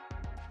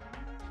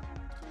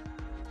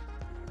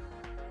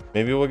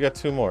 Maybe we'll get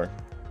 2 more.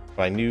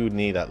 But I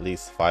need at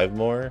least 5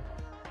 more.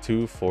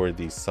 2 for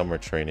the summer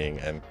training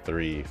and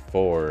 3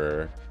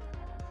 for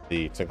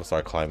the Twinkle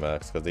Star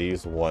Climax, because they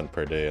use 1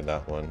 per day in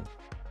that one.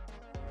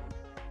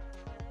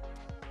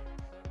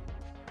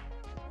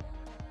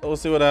 So we'll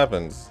see what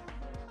happens.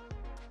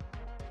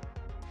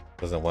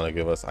 Doesn't want to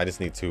give us. I just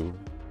need 2.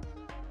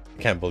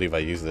 I can't believe I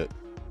used it.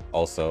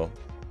 Also,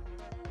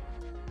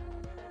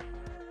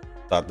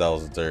 thought that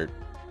was dirt.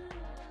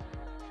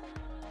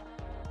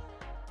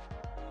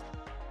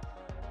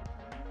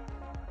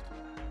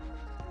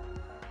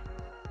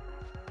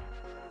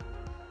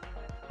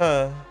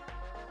 Huh.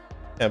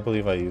 Can't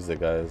believe I used it,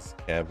 guys.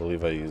 Can't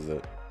believe I used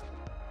it.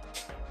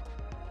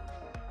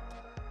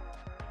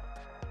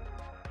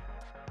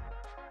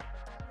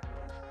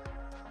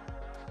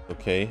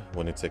 Okay,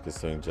 winning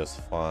ticket's doing just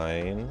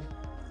fine.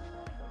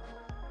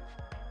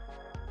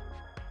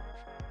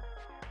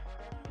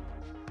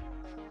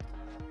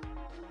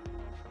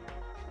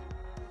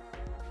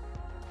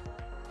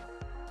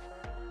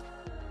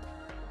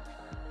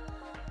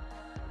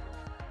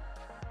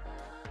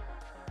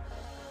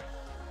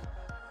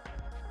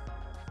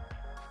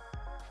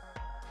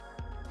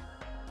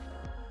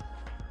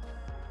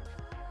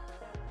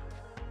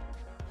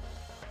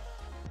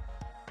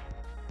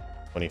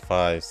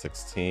 $25,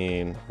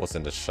 $16. What's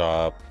in the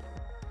shop?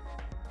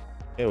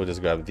 Okay, we'll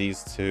just grab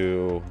these 2.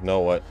 You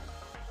know what?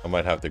 I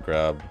might have to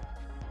grab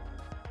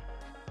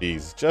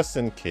these just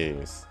in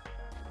case.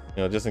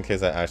 You know, just in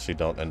case I actually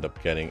don't end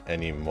up getting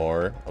any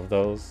more of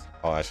those.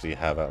 I'll actually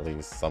have at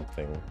least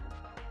something.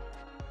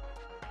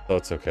 So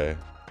it's okay.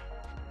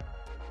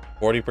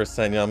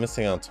 40%. Yeah, I'm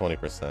missing out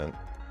 20%.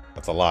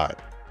 That's a lot.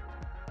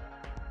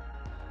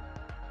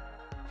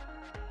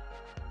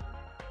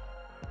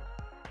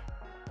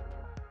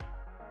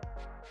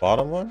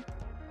 Bottom one?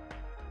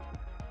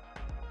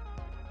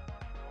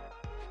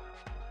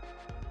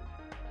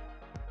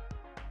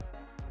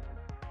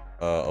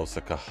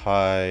 Osaka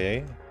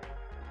High.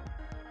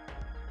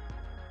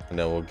 And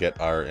then we'll get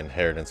our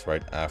inheritance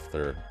right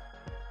after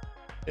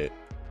it.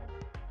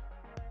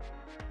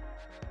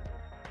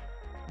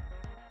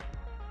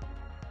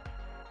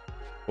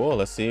 Cool,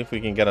 let's see if we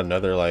can get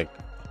another like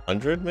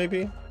 100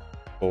 maybe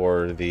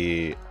for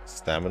the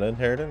stamina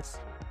inheritance.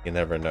 You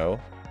never know.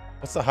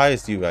 What's the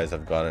highest you guys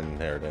have gotten in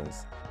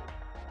inheritance?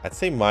 I'd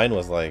say mine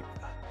was like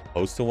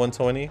close to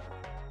 120.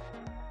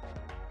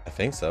 I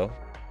think so.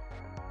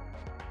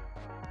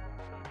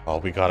 Oh,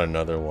 we got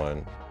another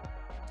one.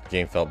 The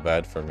game felt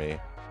bad for me.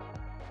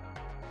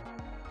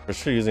 For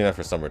sure using that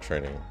for summer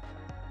training.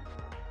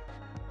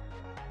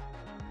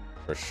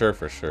 For sure,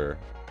 for sure.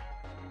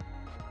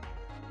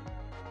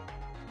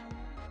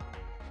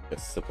 Get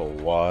a sip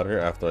of water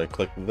after I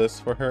click this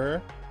for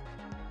her.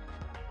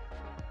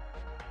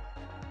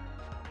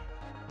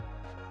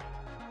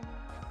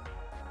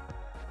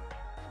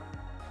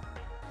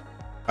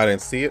 I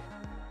didn't see it,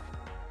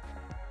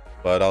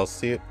 but I'll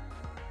see it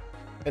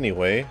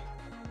anyway.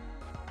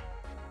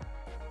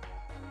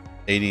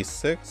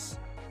 86,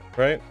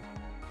 right?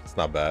 It's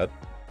not bad.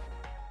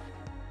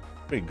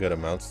 Pretty good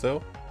amount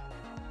still.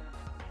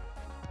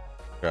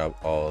 Grab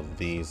all of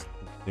these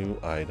new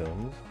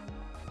items.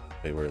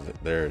 Wait, where is it?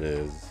 There it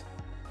is.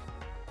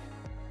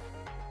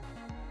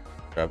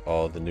 Grab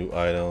all the new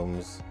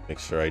items. Make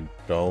sure I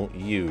don't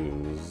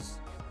use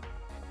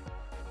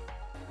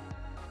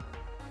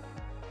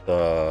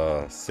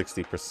the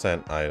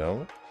 60%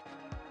 item,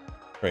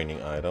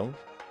 training item,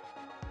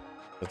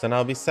 but then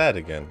I'll be sad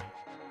again.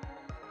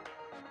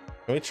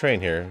 Can we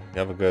train here? You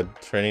have a good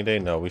training day?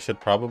 No, we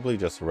should probably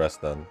just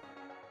rest then.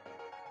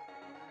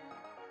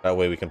 That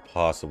way we can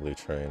possibly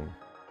train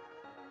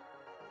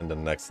in the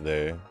next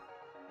day.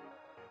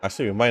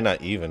 Actually, we might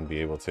not even be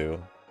able to.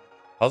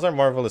 How's our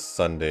Marvelous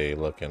Sunday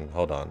looking?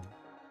 Hold on.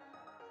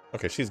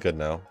 Okay, she's good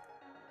now.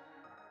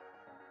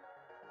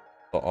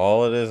 So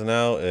all it is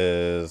now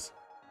is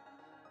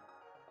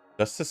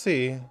just to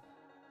see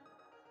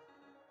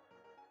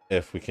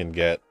if we can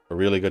get a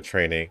really good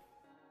training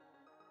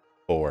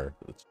for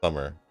the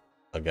summer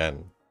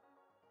again.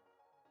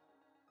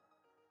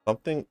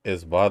 Something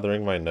is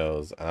bothering my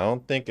nose. I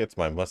don't think it's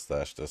my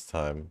mustache this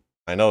time.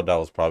 I know that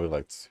was probably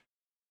like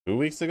 2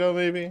 weeks ago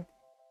maybe,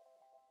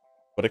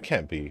 but it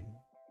can't be,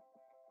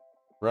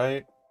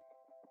 right?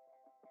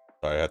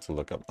 Sorry, I had to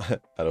look up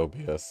at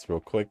OBS real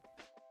quick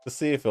to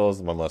see if it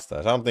was my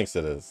mustache. I don't think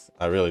it is.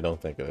 I really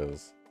don't think it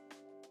is.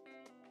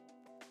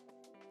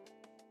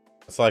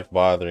 It's like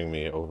bothering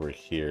me over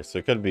here, so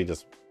it could be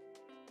just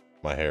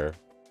my hair.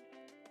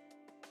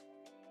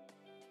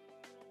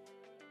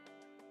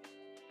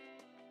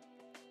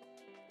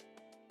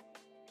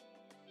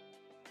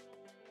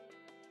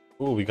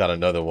 Ooh, we got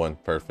another one.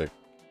 Perfect.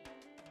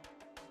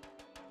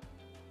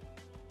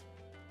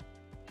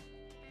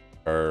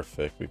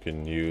 Perfect. We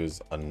can use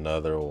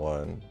another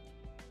one.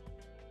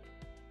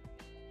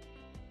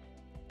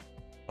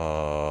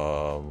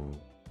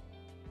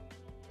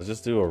 Let's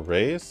just do a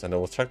race and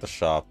then we'll check the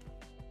shop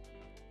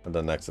for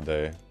the next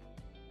day.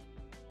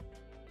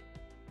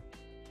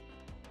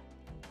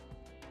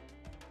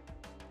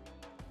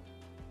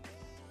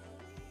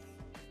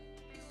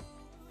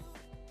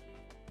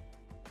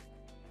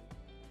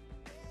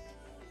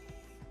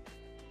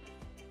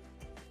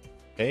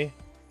 Okay.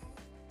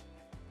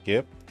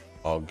 Skip.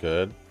 All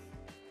good.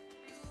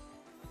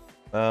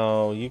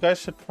 Now, you guys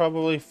should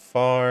probably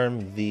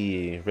farm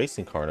the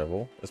Racing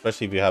Carnival,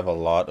 especially if you have a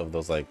lot of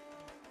those like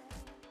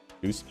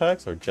juice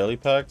packs or jelly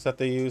packs that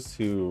they use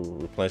to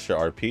replenish your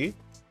RP.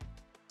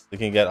 You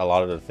can get a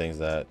lot of the things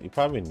that you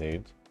probably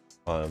need.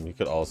 You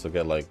could also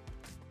get like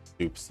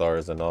dupe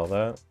stars and all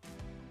that.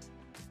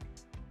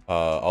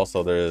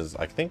 Also,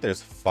 I think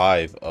there's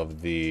 5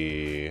 of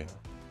the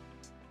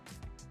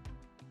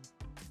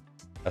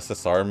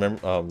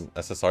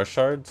SSR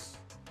shards.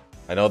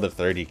 I know they're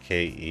 30k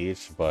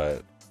each,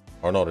 but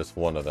no, there's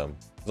one of them.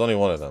 There's only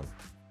one of them.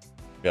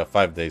 We have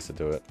 5 days to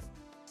do it.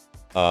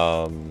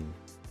 But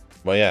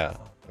yeah,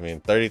 I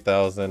mean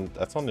 30,000.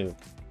 That's only a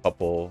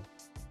couple.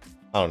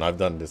 I don't know. I've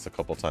done this a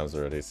couple times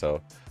already,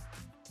 so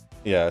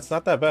yeah, it's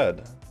not that bad.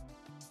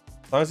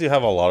 As long as you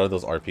have a lot of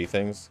those RP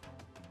things,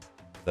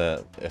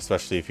 that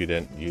especially if you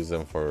didn't use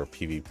them for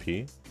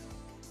PvP,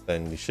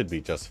 then you should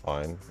be just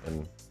fine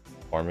in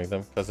farming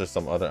them, because there's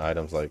some other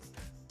items like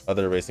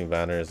other racing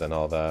banners and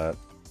all that.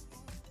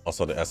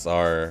 Also the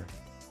SR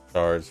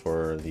shards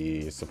for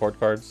the support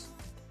cards.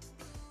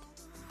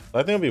 So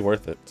I think it'll be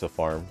worth it to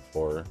farm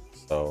for,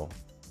 so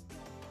you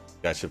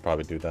guys should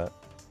probably do that.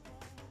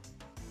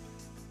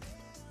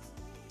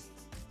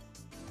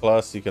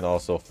 Plus you can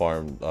also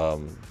farm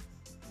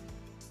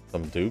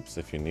some dupes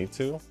if you need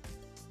to,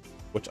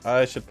 which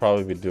I should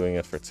probably be doing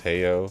it for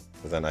Teo,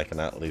 because then I can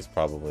at least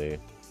probably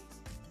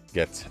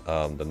get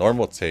the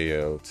normal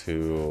Teo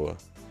to,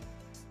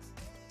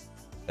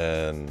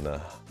 and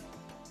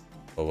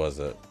what was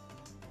it,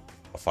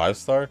 a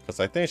 5-star, because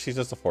I think she's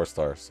just a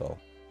 4-star, so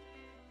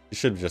she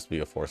should just be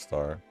a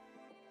 4-star.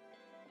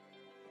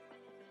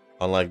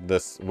 Unlike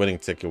this winning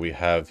ticket we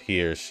have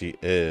here, she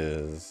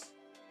is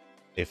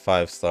a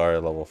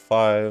 5-star level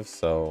 5,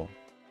 so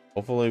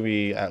hopefully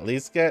we at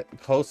least get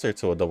closer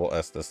to a double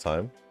S this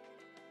time.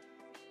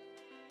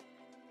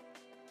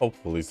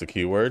 Hopefully is the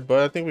keyword, but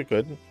I think we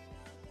could.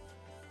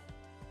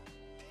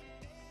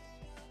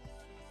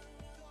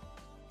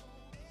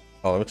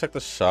 Oh, let me check the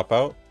shop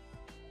out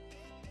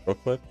real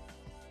quick.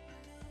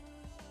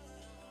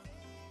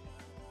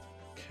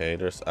 Okay,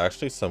 there's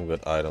actually some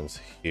good items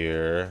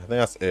here. I think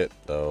that's it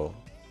though.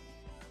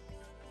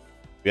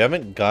 We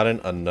haven't gotten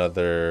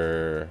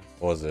another,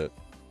 what was it?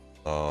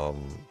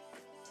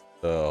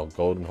 The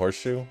golden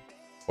horseshoe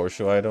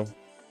item.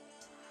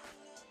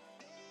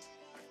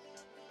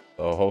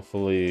 So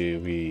hopefully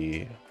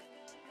we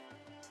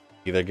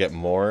either get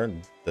more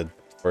the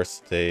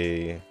first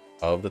day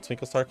of the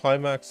Twinkle Star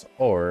Climax,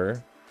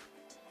 or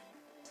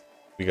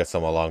we get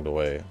some along the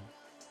way.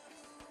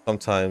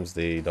 Sometimes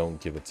they don't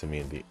give it to me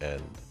in the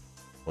end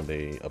when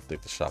they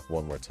update the shop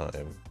one more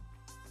time.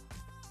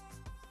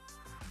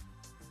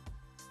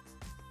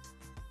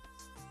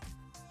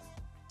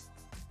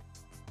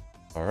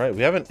 All right,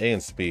 we have an A in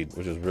speed,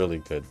 which is really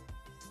good.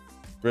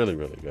 Really,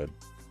 really good.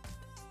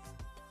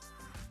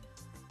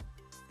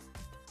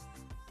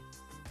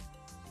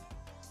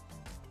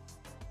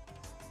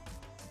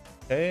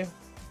 Okay.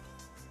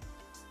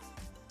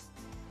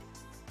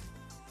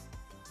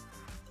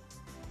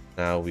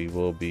 Now we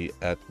will be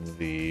at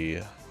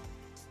the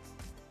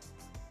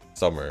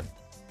summertime.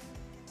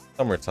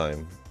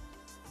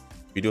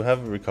 We do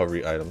have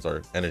recovery items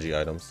or energy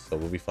items, so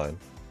we'll be fine.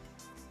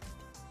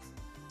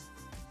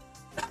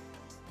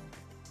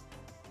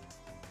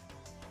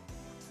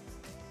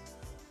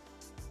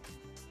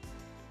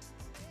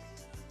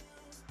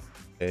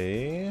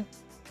 Okay.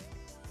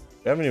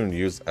 We haven't even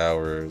used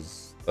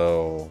ours,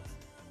 so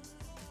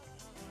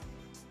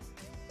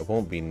I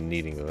won't be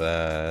needing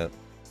that.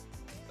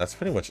 That's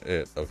pretty much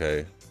it.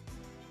 Okay.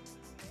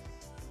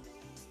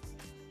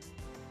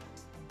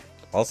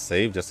 I'll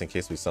save just in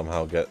case we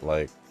somehow get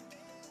like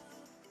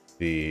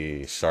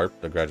the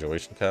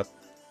graduation cap.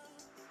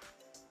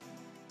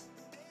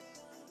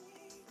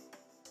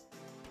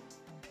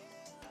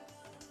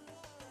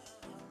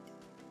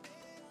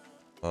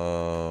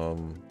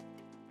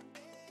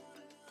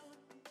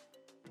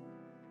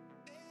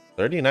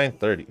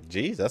 $39.30.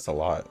 Geez, that's a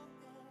lot.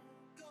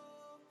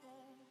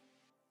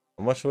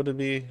 How much would it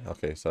be?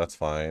 Okay, so that's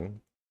fine.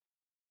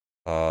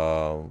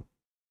 I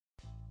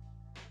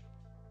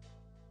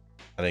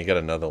didn't get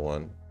another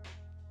one.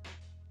 I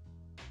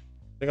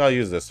think I'll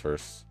use this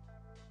first.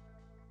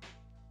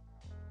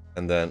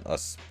 And then a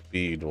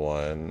speed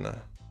one,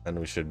 and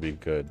we should be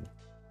good.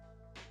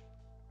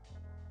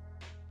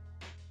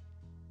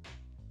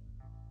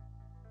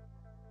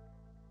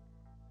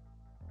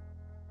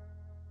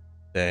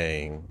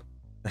 Dang.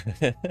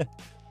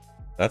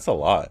 That's a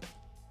lot.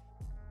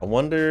 I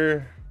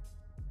wonder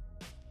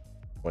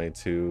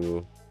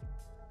 22.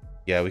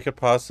 Yeah, we could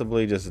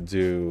possibly just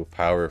do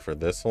power for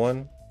this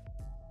one,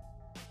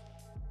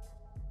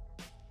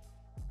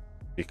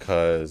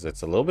 because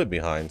it's a little bit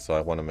behind, so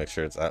I want to make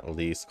sure it's at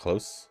least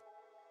close.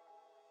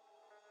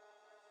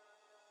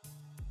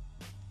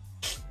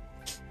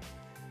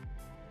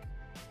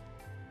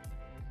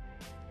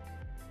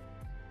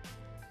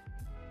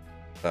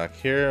 Back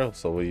here,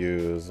 so we'll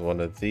use one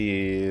of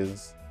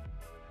these,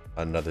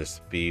 another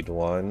speed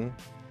one.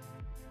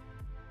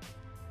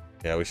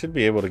 Yeah, we should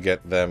be able to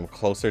get them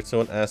closer to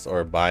an S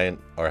or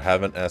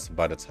have an S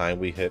by the time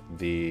we hit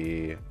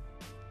the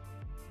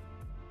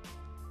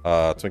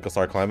Twinkle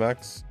Star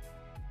Climax.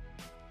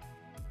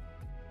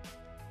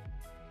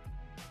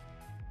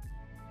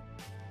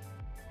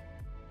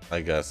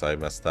 I guess I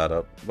messed that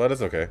up, but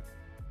it's okay.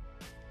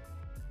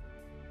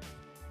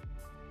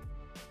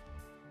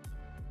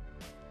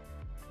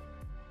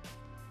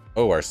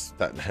 Oh,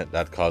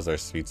 that caused our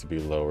speed to be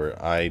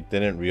lower. I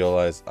didn't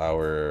realize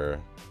our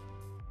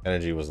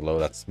energy was low.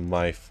 That's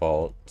my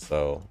fault.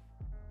 So,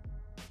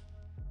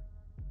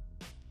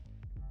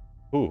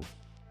 ooh.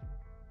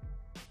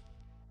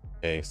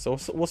 Okay, so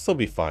we'll still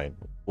be fine.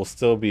 We'll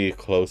still be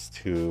close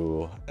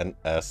to an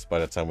S by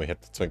the time we hit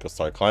the Twinkle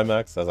Star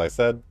Climax, as I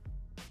said.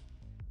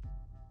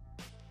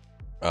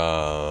 But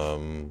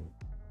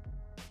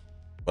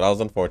I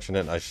was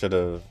unfortunate. I should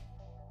have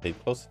paid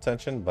close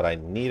attention, but I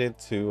needed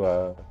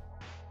to,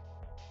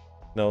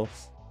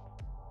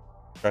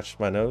 scratch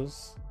my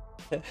nose.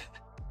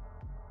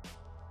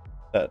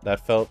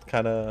 that felt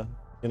kind of,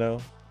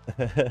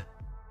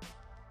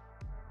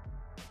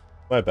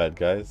 my bad,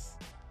 guys.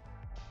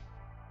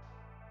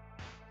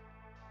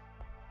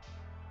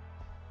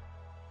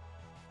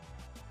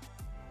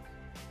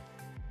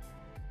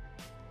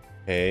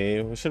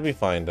 Okay, we should be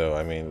fine though.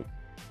 I mean,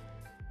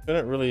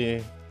 couldn't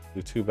really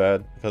do too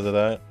bad because of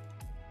that.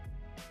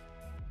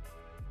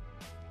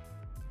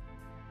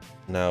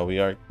 Now we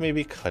are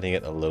maybe cutting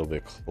it a little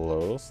bit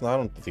close. No, I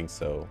don't think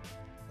so.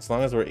 As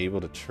long as we're able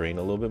to train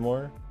a little bit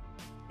more,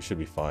 we should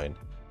be fine.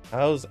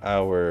 How's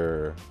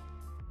our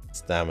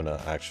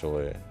stamina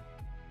actually?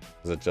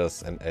 Is it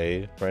just an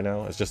A right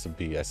now? It's just a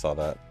B. I saw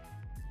that.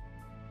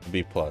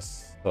 B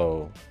plus.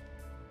 So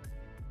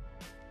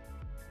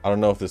I don't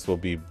know if this will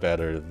be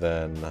better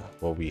than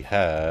what we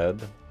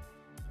had.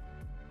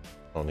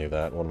 I don't need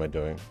that. What am I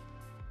doing?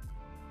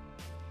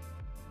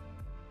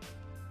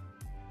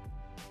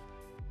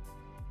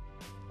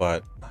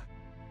 But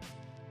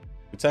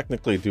we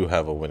technically do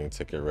have a winning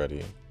ticket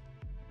ready.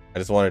 I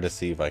just wanted to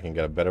see if I can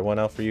get a better one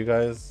out for you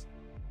guys.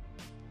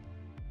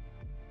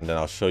 And then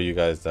I'll show you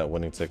guys that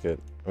winning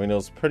ticket. I mean, it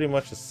was pretty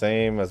much the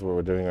same as what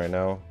we're doing right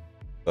now.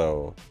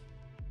 So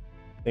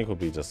I think we'll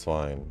be just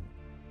fine.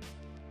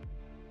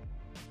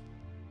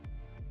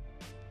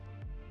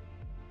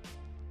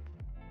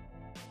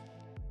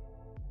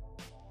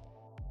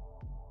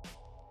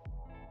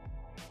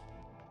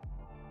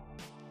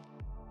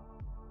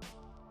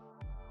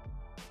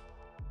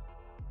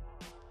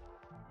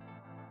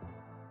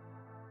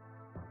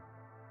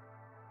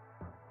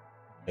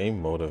 A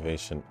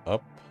motivation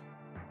up.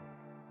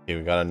 Okay,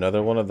 we got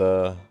another one of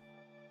the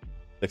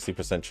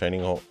 60%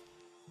 training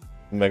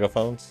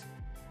megaphones.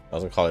 I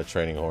was gonna call it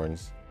training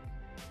horns.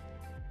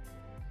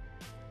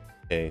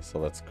 Okay, so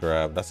let's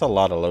grab. That's a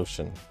lot of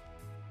lotion.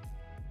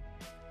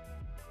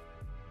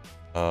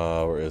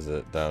 Where is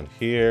it? Down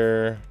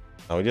here.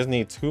 Now we just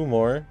need 2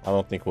 more. I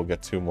don't think we'll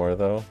get 2 more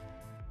though.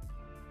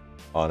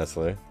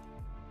 Honestly.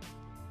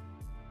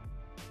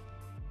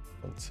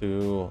 1,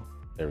 2.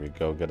 There we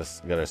go. Get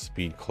our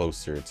speed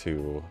closer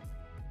to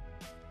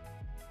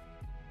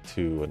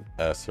an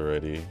S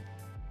already.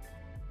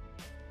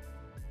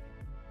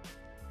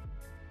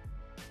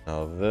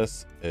 Now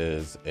this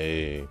is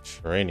a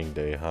training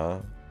day, huh?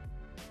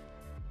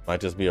 Might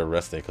just be a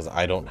rest day because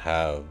I don't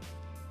have.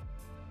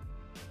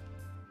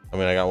 I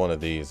mean, I got one of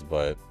these,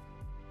 but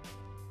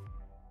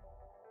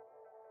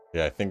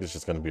yeah, I think it's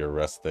just gonna be a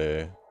rest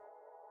day.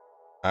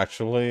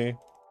 Actually,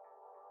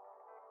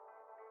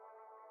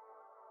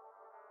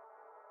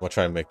 I'm gonna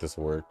try and make this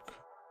work.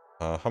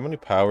 How many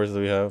powers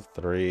do we have?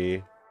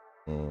 3.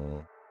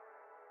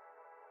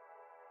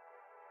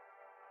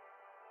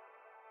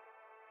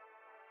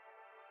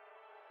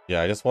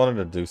 Yeah, I just wanted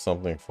to do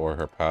something for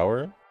her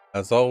power.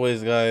 As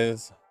always,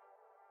 guys,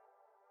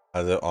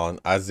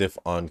 as if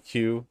on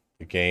cue,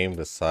 the game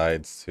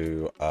decides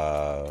to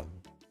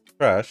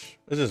crash.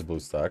 It's just blue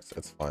stacks.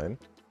 It's fine.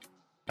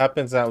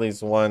 Happens at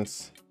least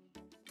once,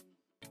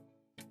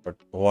 or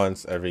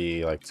once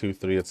every like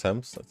 2-3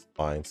 attempts. That's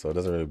fine, so it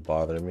doesn't really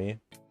bother me.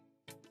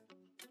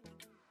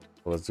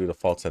 So let's do the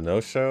fall to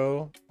no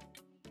show.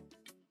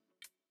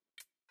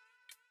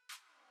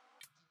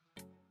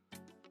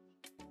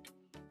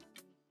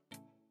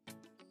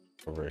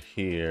 Over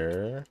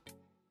here,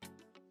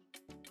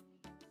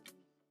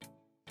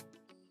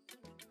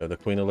 the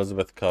Queen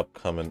Elizabeth Cup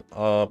coming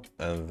up,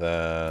 and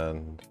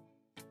then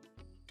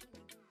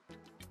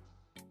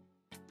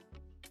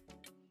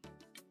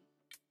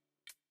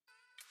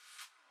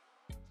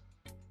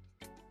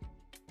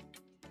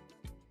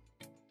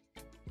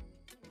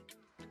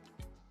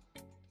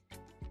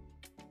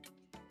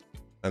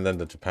And then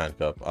the Japan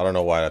Cup. I don't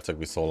know why that took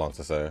me so long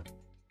to say.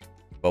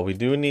 But we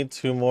do need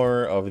 2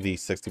 more of the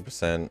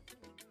 60%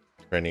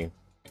 training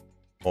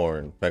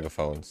horn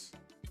megaphones.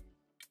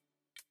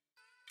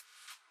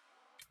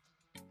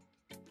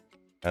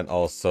 And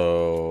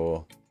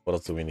also, what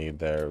else do we need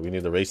there? We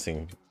need the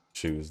racing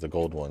shoes, the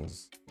gold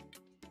ones.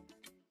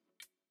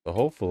 So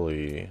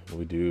hopefully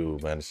we do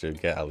manage to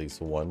get at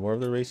least 1 more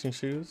of the racing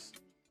shoes.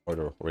 Or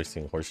the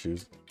racing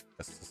horseshoes,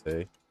 that's to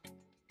say.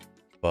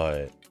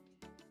 But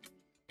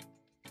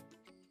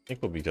I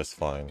think we'll be just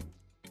fine.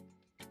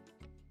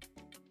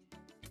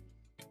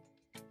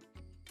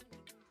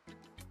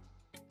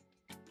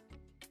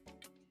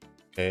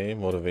 Okay,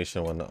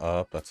 motivation went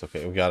up. That's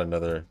okay. We got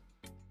another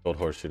gold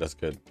horseshoe. That's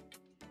good.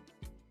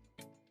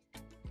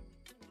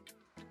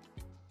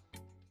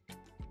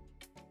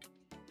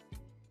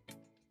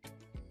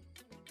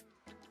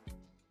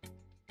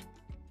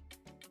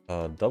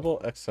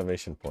 Double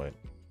exclamation point.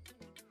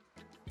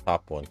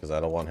 Top one, because I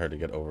don't want her to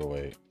get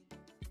overweight.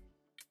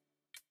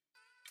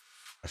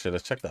 Actually,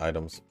 let's check the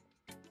items.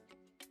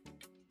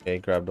 Okay,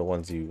 grab the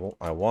ones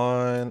I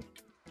want.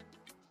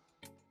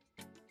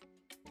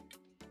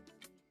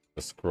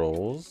 The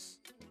scrolls.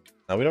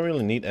 Now we don't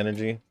really need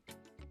energy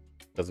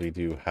because we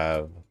do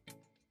have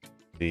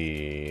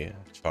the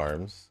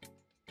charms.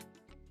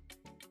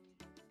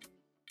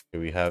 Okay,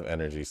 we have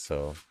energy,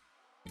 so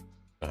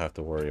don't have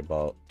to worry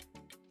about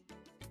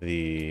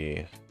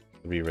the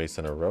 3 race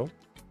in a row.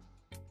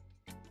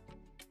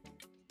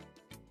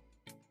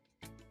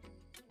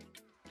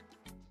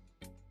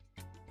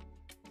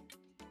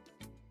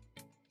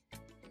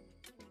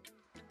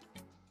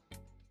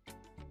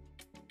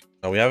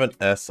 Now we have an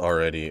S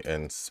already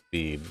in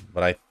speed,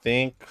 but I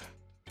think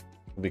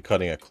we'll be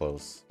cutting it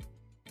close.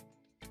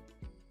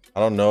 I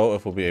don't know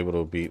if we'll be able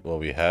to beat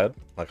what we had.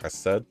 Like I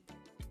said,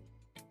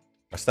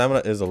 our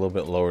stamina is a little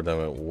bit lower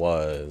than it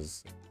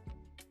was.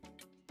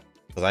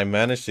 Because I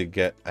managed to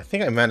get, I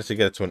think I managed to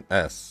get it to an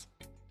S.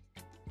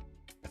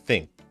 I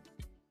think.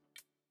 I'm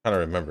trying to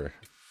remember.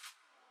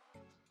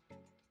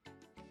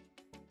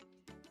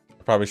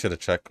 I probably should have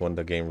checked when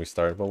the game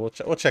restarted, but we'll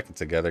check it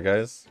together,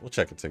 guys. We'll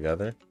check it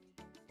together.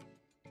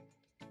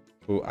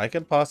 Ooh, I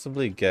could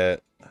possibly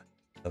get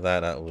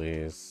that at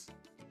least.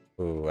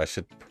 Ooh, I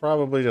should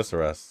probably just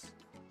rest.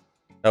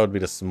 That would be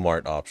the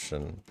smart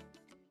option.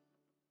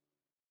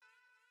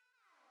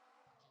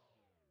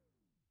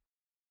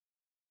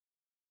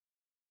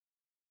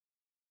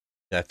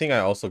 Yeah, I think I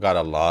also got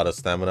a lot of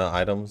stamina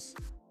items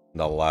in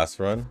the last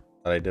run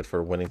that I did for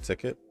a winning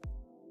ticket.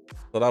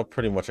 So that'll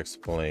pretty much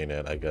explain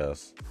it, I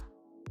guess.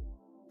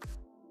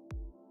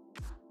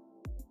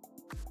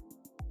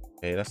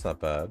 Okay, that's not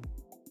bad.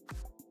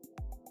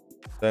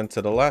 Then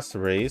to the last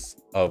race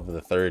of the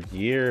 3rd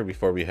year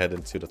before we head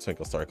into the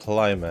Twinkle Star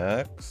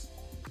Climax.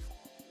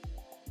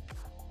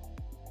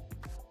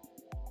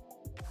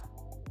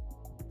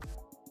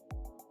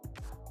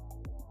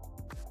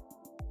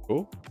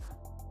 Cool.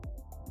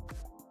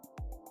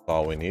 That's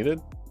all we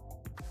needed.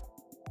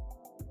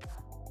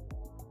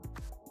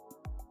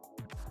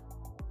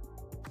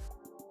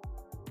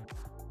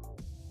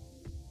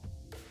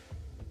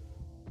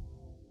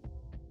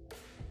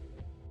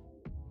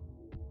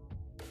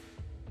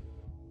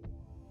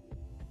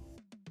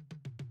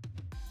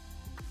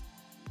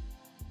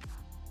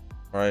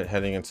 All right,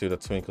 heading into the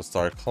Twinkle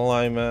Star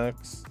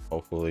Climax.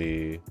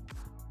 Hopefully,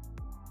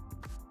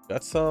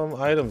 got some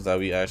items that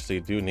we actually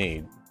do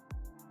need.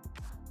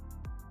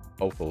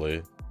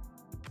 Hopefully.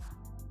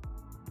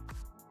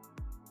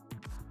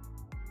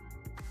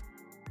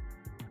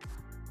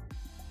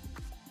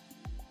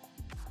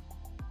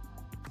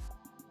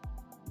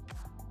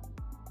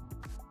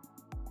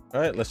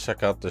 All right, let's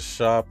check out the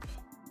shop.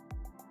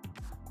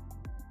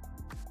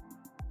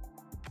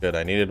 Good,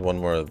 I needed 1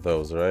 more of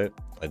those, right?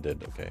 I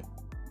did, okay.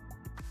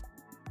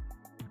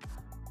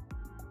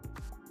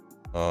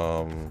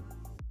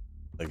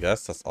 I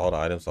guess that's all the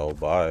items I'll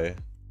buy.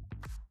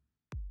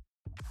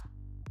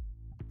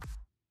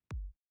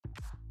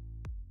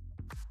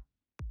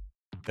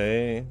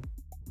 Okay.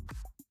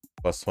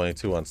 Plus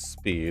 22 on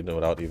speed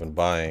without even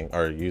buying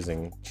or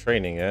using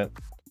training it.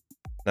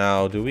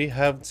 Now, do we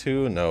have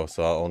 2? No,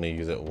 so I'll only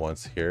use it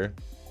once here.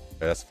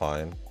 Okay, that's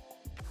fine.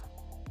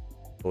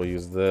 We'll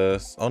use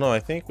this. Oh no, I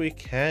think we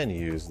can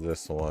use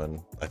this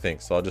one. I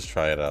think so. I'll just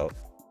try it out.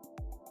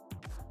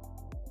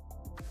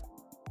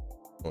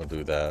 We'll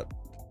do that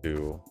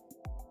to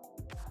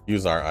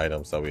use our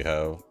items that we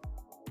have.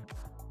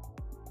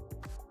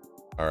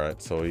 All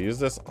right, so we use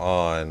this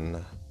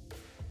on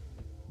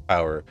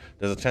power.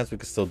 There's a chance we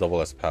could still double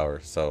S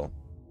power, so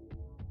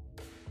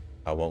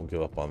I won't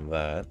give up on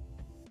that.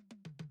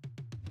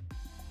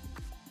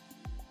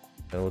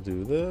 And we'll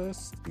do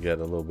this to get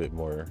a little bit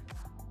more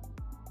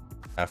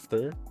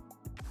after.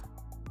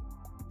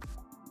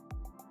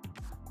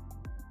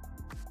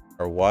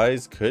 Our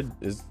Y's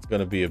is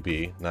gonna be a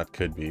B, not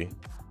could be.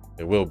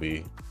 It will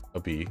be a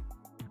B.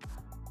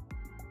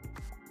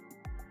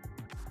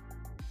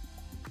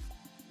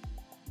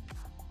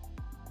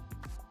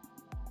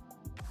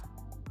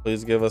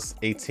 Please give us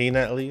 18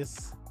 at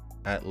least.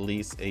 at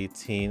least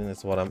 18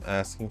 is what I'm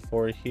asking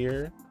for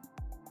here.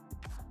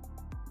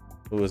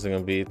 Who is it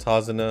gonna be?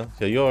 Tazuna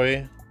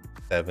Yayoi,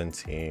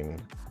 17.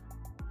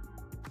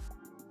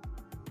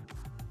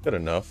 Good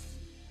enough.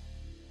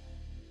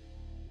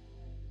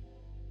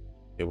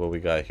 Okay, what we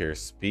got here?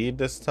 Speed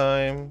this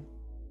time.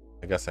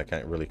 I guess I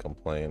can't really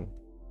complain.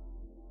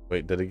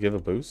 Wait, did it give a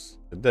boost?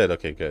 It did.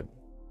 Okay, good.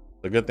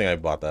 It's a good thing I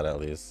bought that at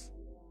least.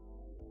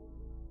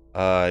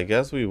 I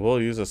guess we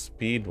will use a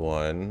speed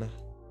one.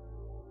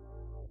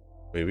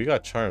 Wait, we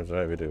got charms,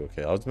 right? We do.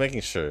 Okay, I was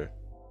making sure.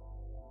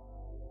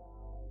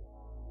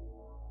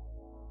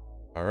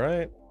 All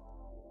right.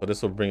 So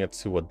this will bring it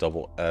to a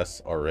double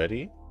S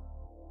already.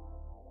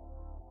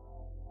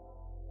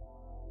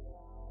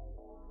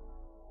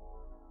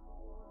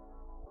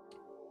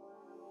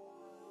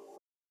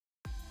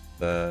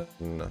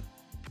 Then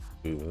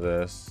do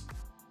this.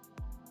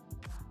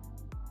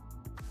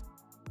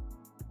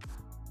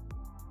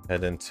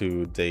 Head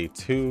into day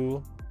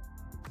 2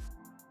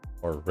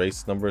 or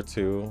race number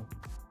 2.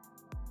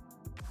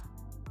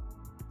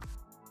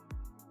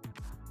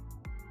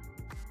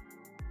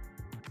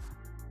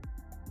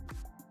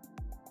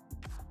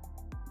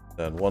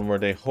 Then one more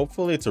day.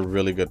 Hopefully it's a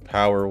really good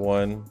power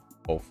one.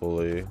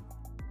 Hopefully.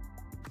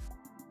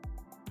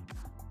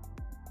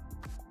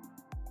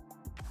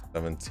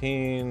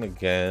 17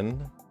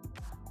 again.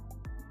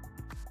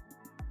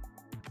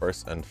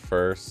 First and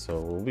first, so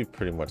we'll be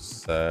pretty much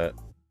set.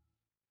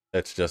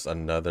 It's just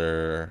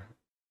another.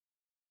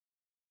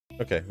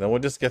 Okay, then we'll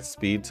just get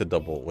speed to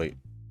double. Wait,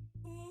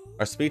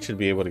 our speed should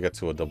be able to get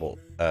to a double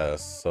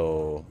S.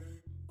 So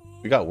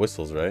we got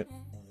whistles, right?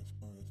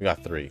 We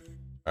got 3.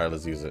 All right,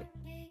 let's use it.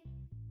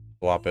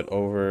 Swap it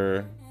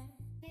over.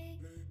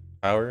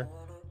 Power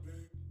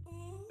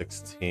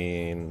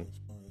 16.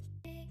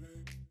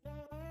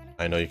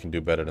 I know you can do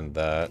better than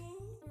that.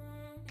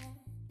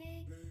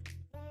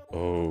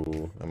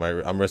 Oh,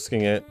 I'm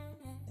risking it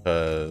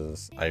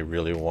because I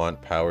really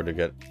want power to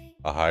get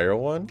a higher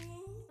one.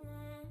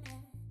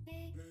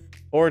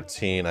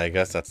 14, I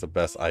guess that's the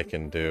best I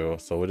can do.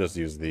 So we'll just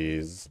use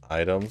these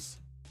items.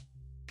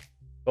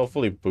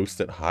 Hopefully boost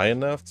it high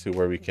enough to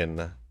where we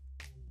can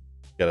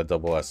get a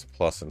double S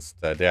plus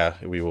instead. Yeah,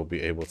 we will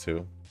be able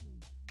to.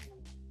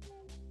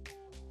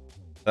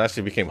 It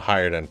actually became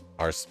higher than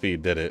our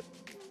speed, did it?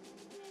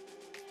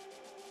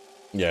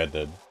 Yeah, it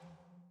did.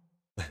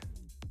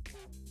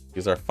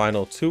 These are our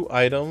final 2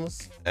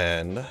 items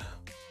and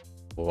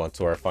move on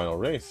to our final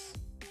race.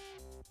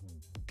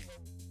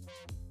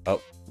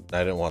 Oh, I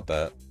didn't want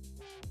that.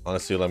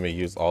 Honestly, let me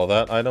use all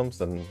that items,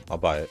 then I'll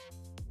buy it.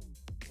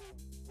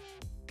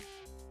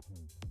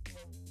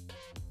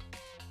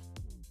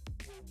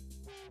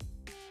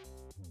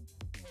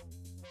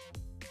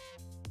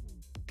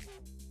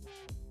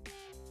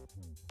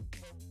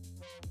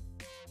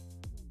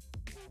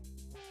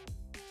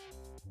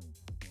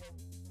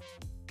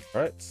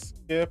 All right,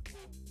 skip.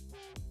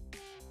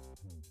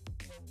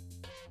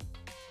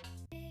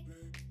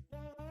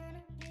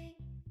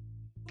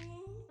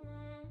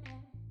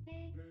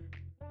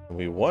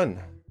 We won.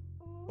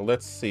 Well,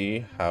 let's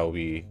see how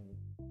we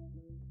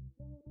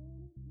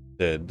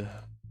did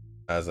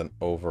as an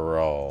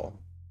overall.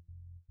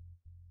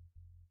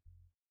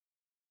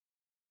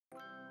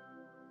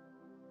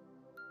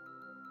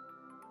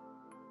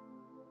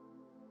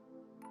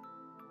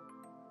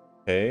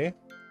 Okay.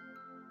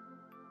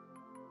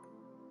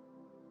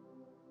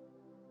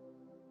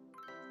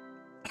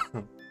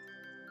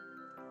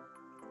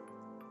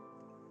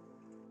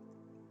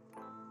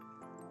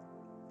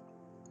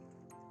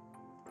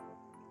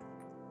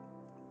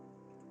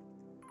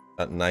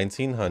 At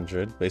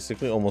 1900,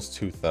 basically almost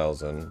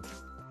 2000.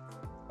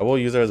 I will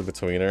use her as a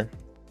betweener.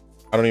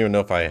 I don't even know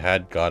if I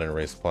had gotten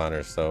race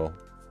planner, so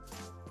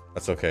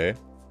that's okay.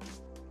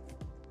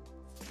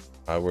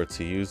 If I were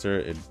to use her,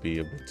 it'd be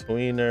a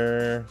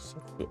betweener.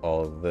 So do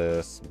all of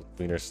this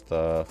betweener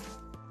stuff.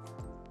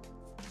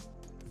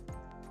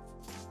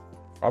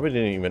 Probably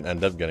didn't even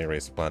end up getting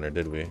race planner,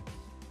 did we?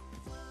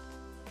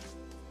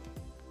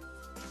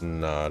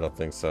 No, I don't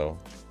think so.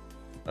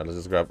 Alright, let's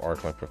just grab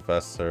Arcline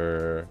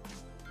Professor.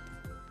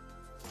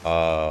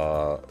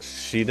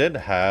 She did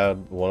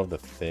have one of the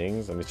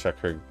things. Let me check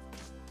her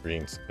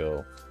green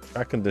skill.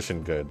 Track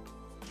condition good.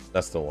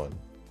 That's the one.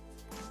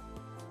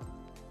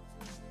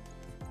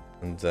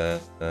 And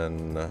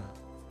then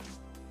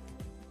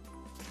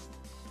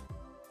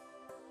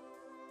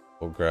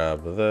we'll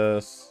grab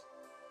this.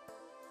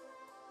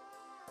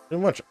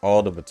 Pretty much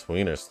all the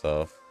betweener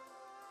stuff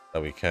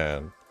that we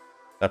can.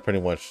 That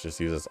pretty much just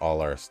uses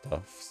all our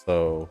stuff,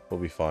 so we'll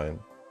be fine.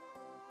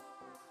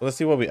 Let's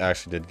see what we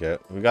actually did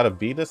get. We got a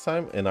B this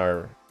time in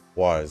our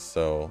Ys,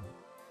 so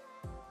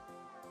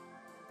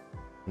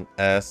an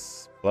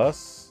S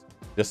plus,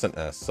 just an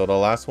S. So the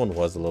last one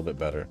was a little bit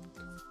better.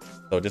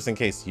 So just in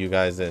case you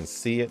guys didn't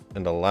see it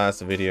in the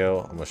last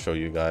video, I'm gonna show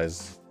you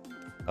guys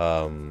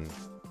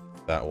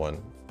that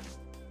one.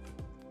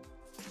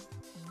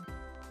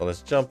 So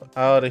let's jump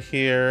out of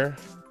here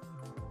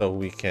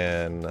so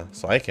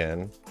I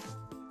can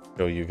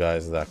show you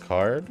guys that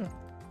card.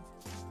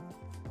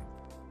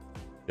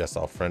 Guess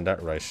I'll friend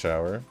that rice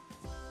shower.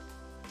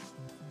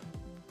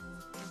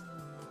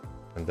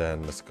 And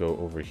then let's go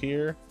over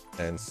here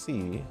and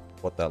see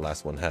what that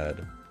last one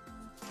had.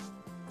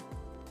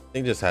 I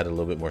think just had a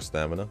little bit more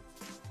stamina.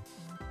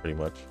 Pretty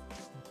much.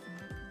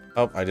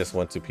 Oh, I just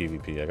went to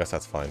PvP. I guess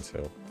that's fine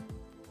too.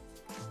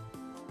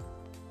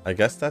 I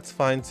guess that's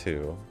fine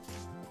too.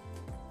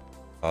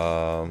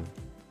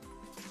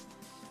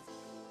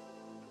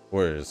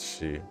 Where is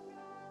she?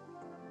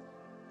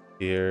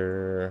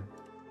 Here.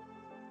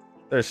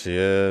 There she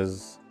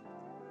is.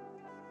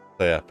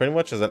 So yeah, pretty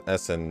much as an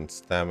S in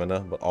stamina,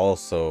 but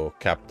also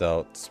capped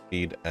out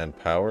speed and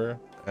power,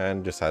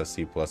 and just has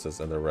C pluses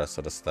and the rest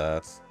of the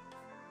stats.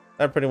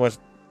 That pretty much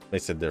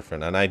makes it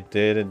different. And I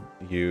did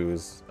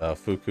use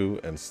Fuku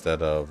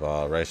instead of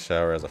Rice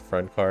Shower as a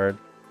friend card,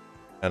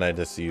 and I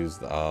just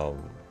used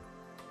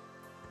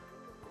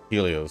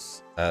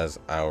Helios as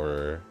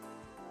our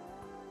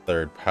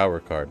third power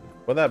card.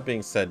 With that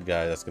being said,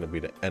 guys, that's going to be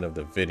the end of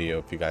the video.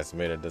 If you guys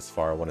made it this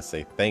far, I want to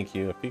say thank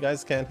you. If you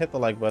guys can, hit the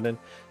like button,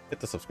 hit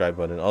the subscribe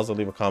button. Also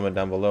leave a comment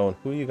down below on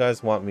who you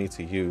guys want me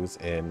to use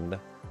in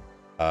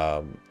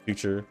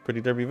future Pretty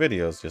Derby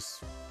videos.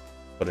 Just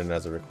put in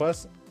as a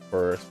request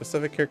for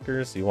specific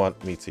characters you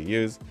want me to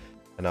use,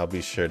 and I'll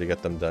be sure to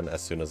get them done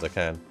as soon as I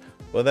can.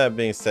 With that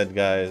being said,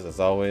 guys, as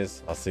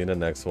always, I'll see you in the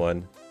next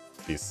one.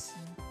 Peace.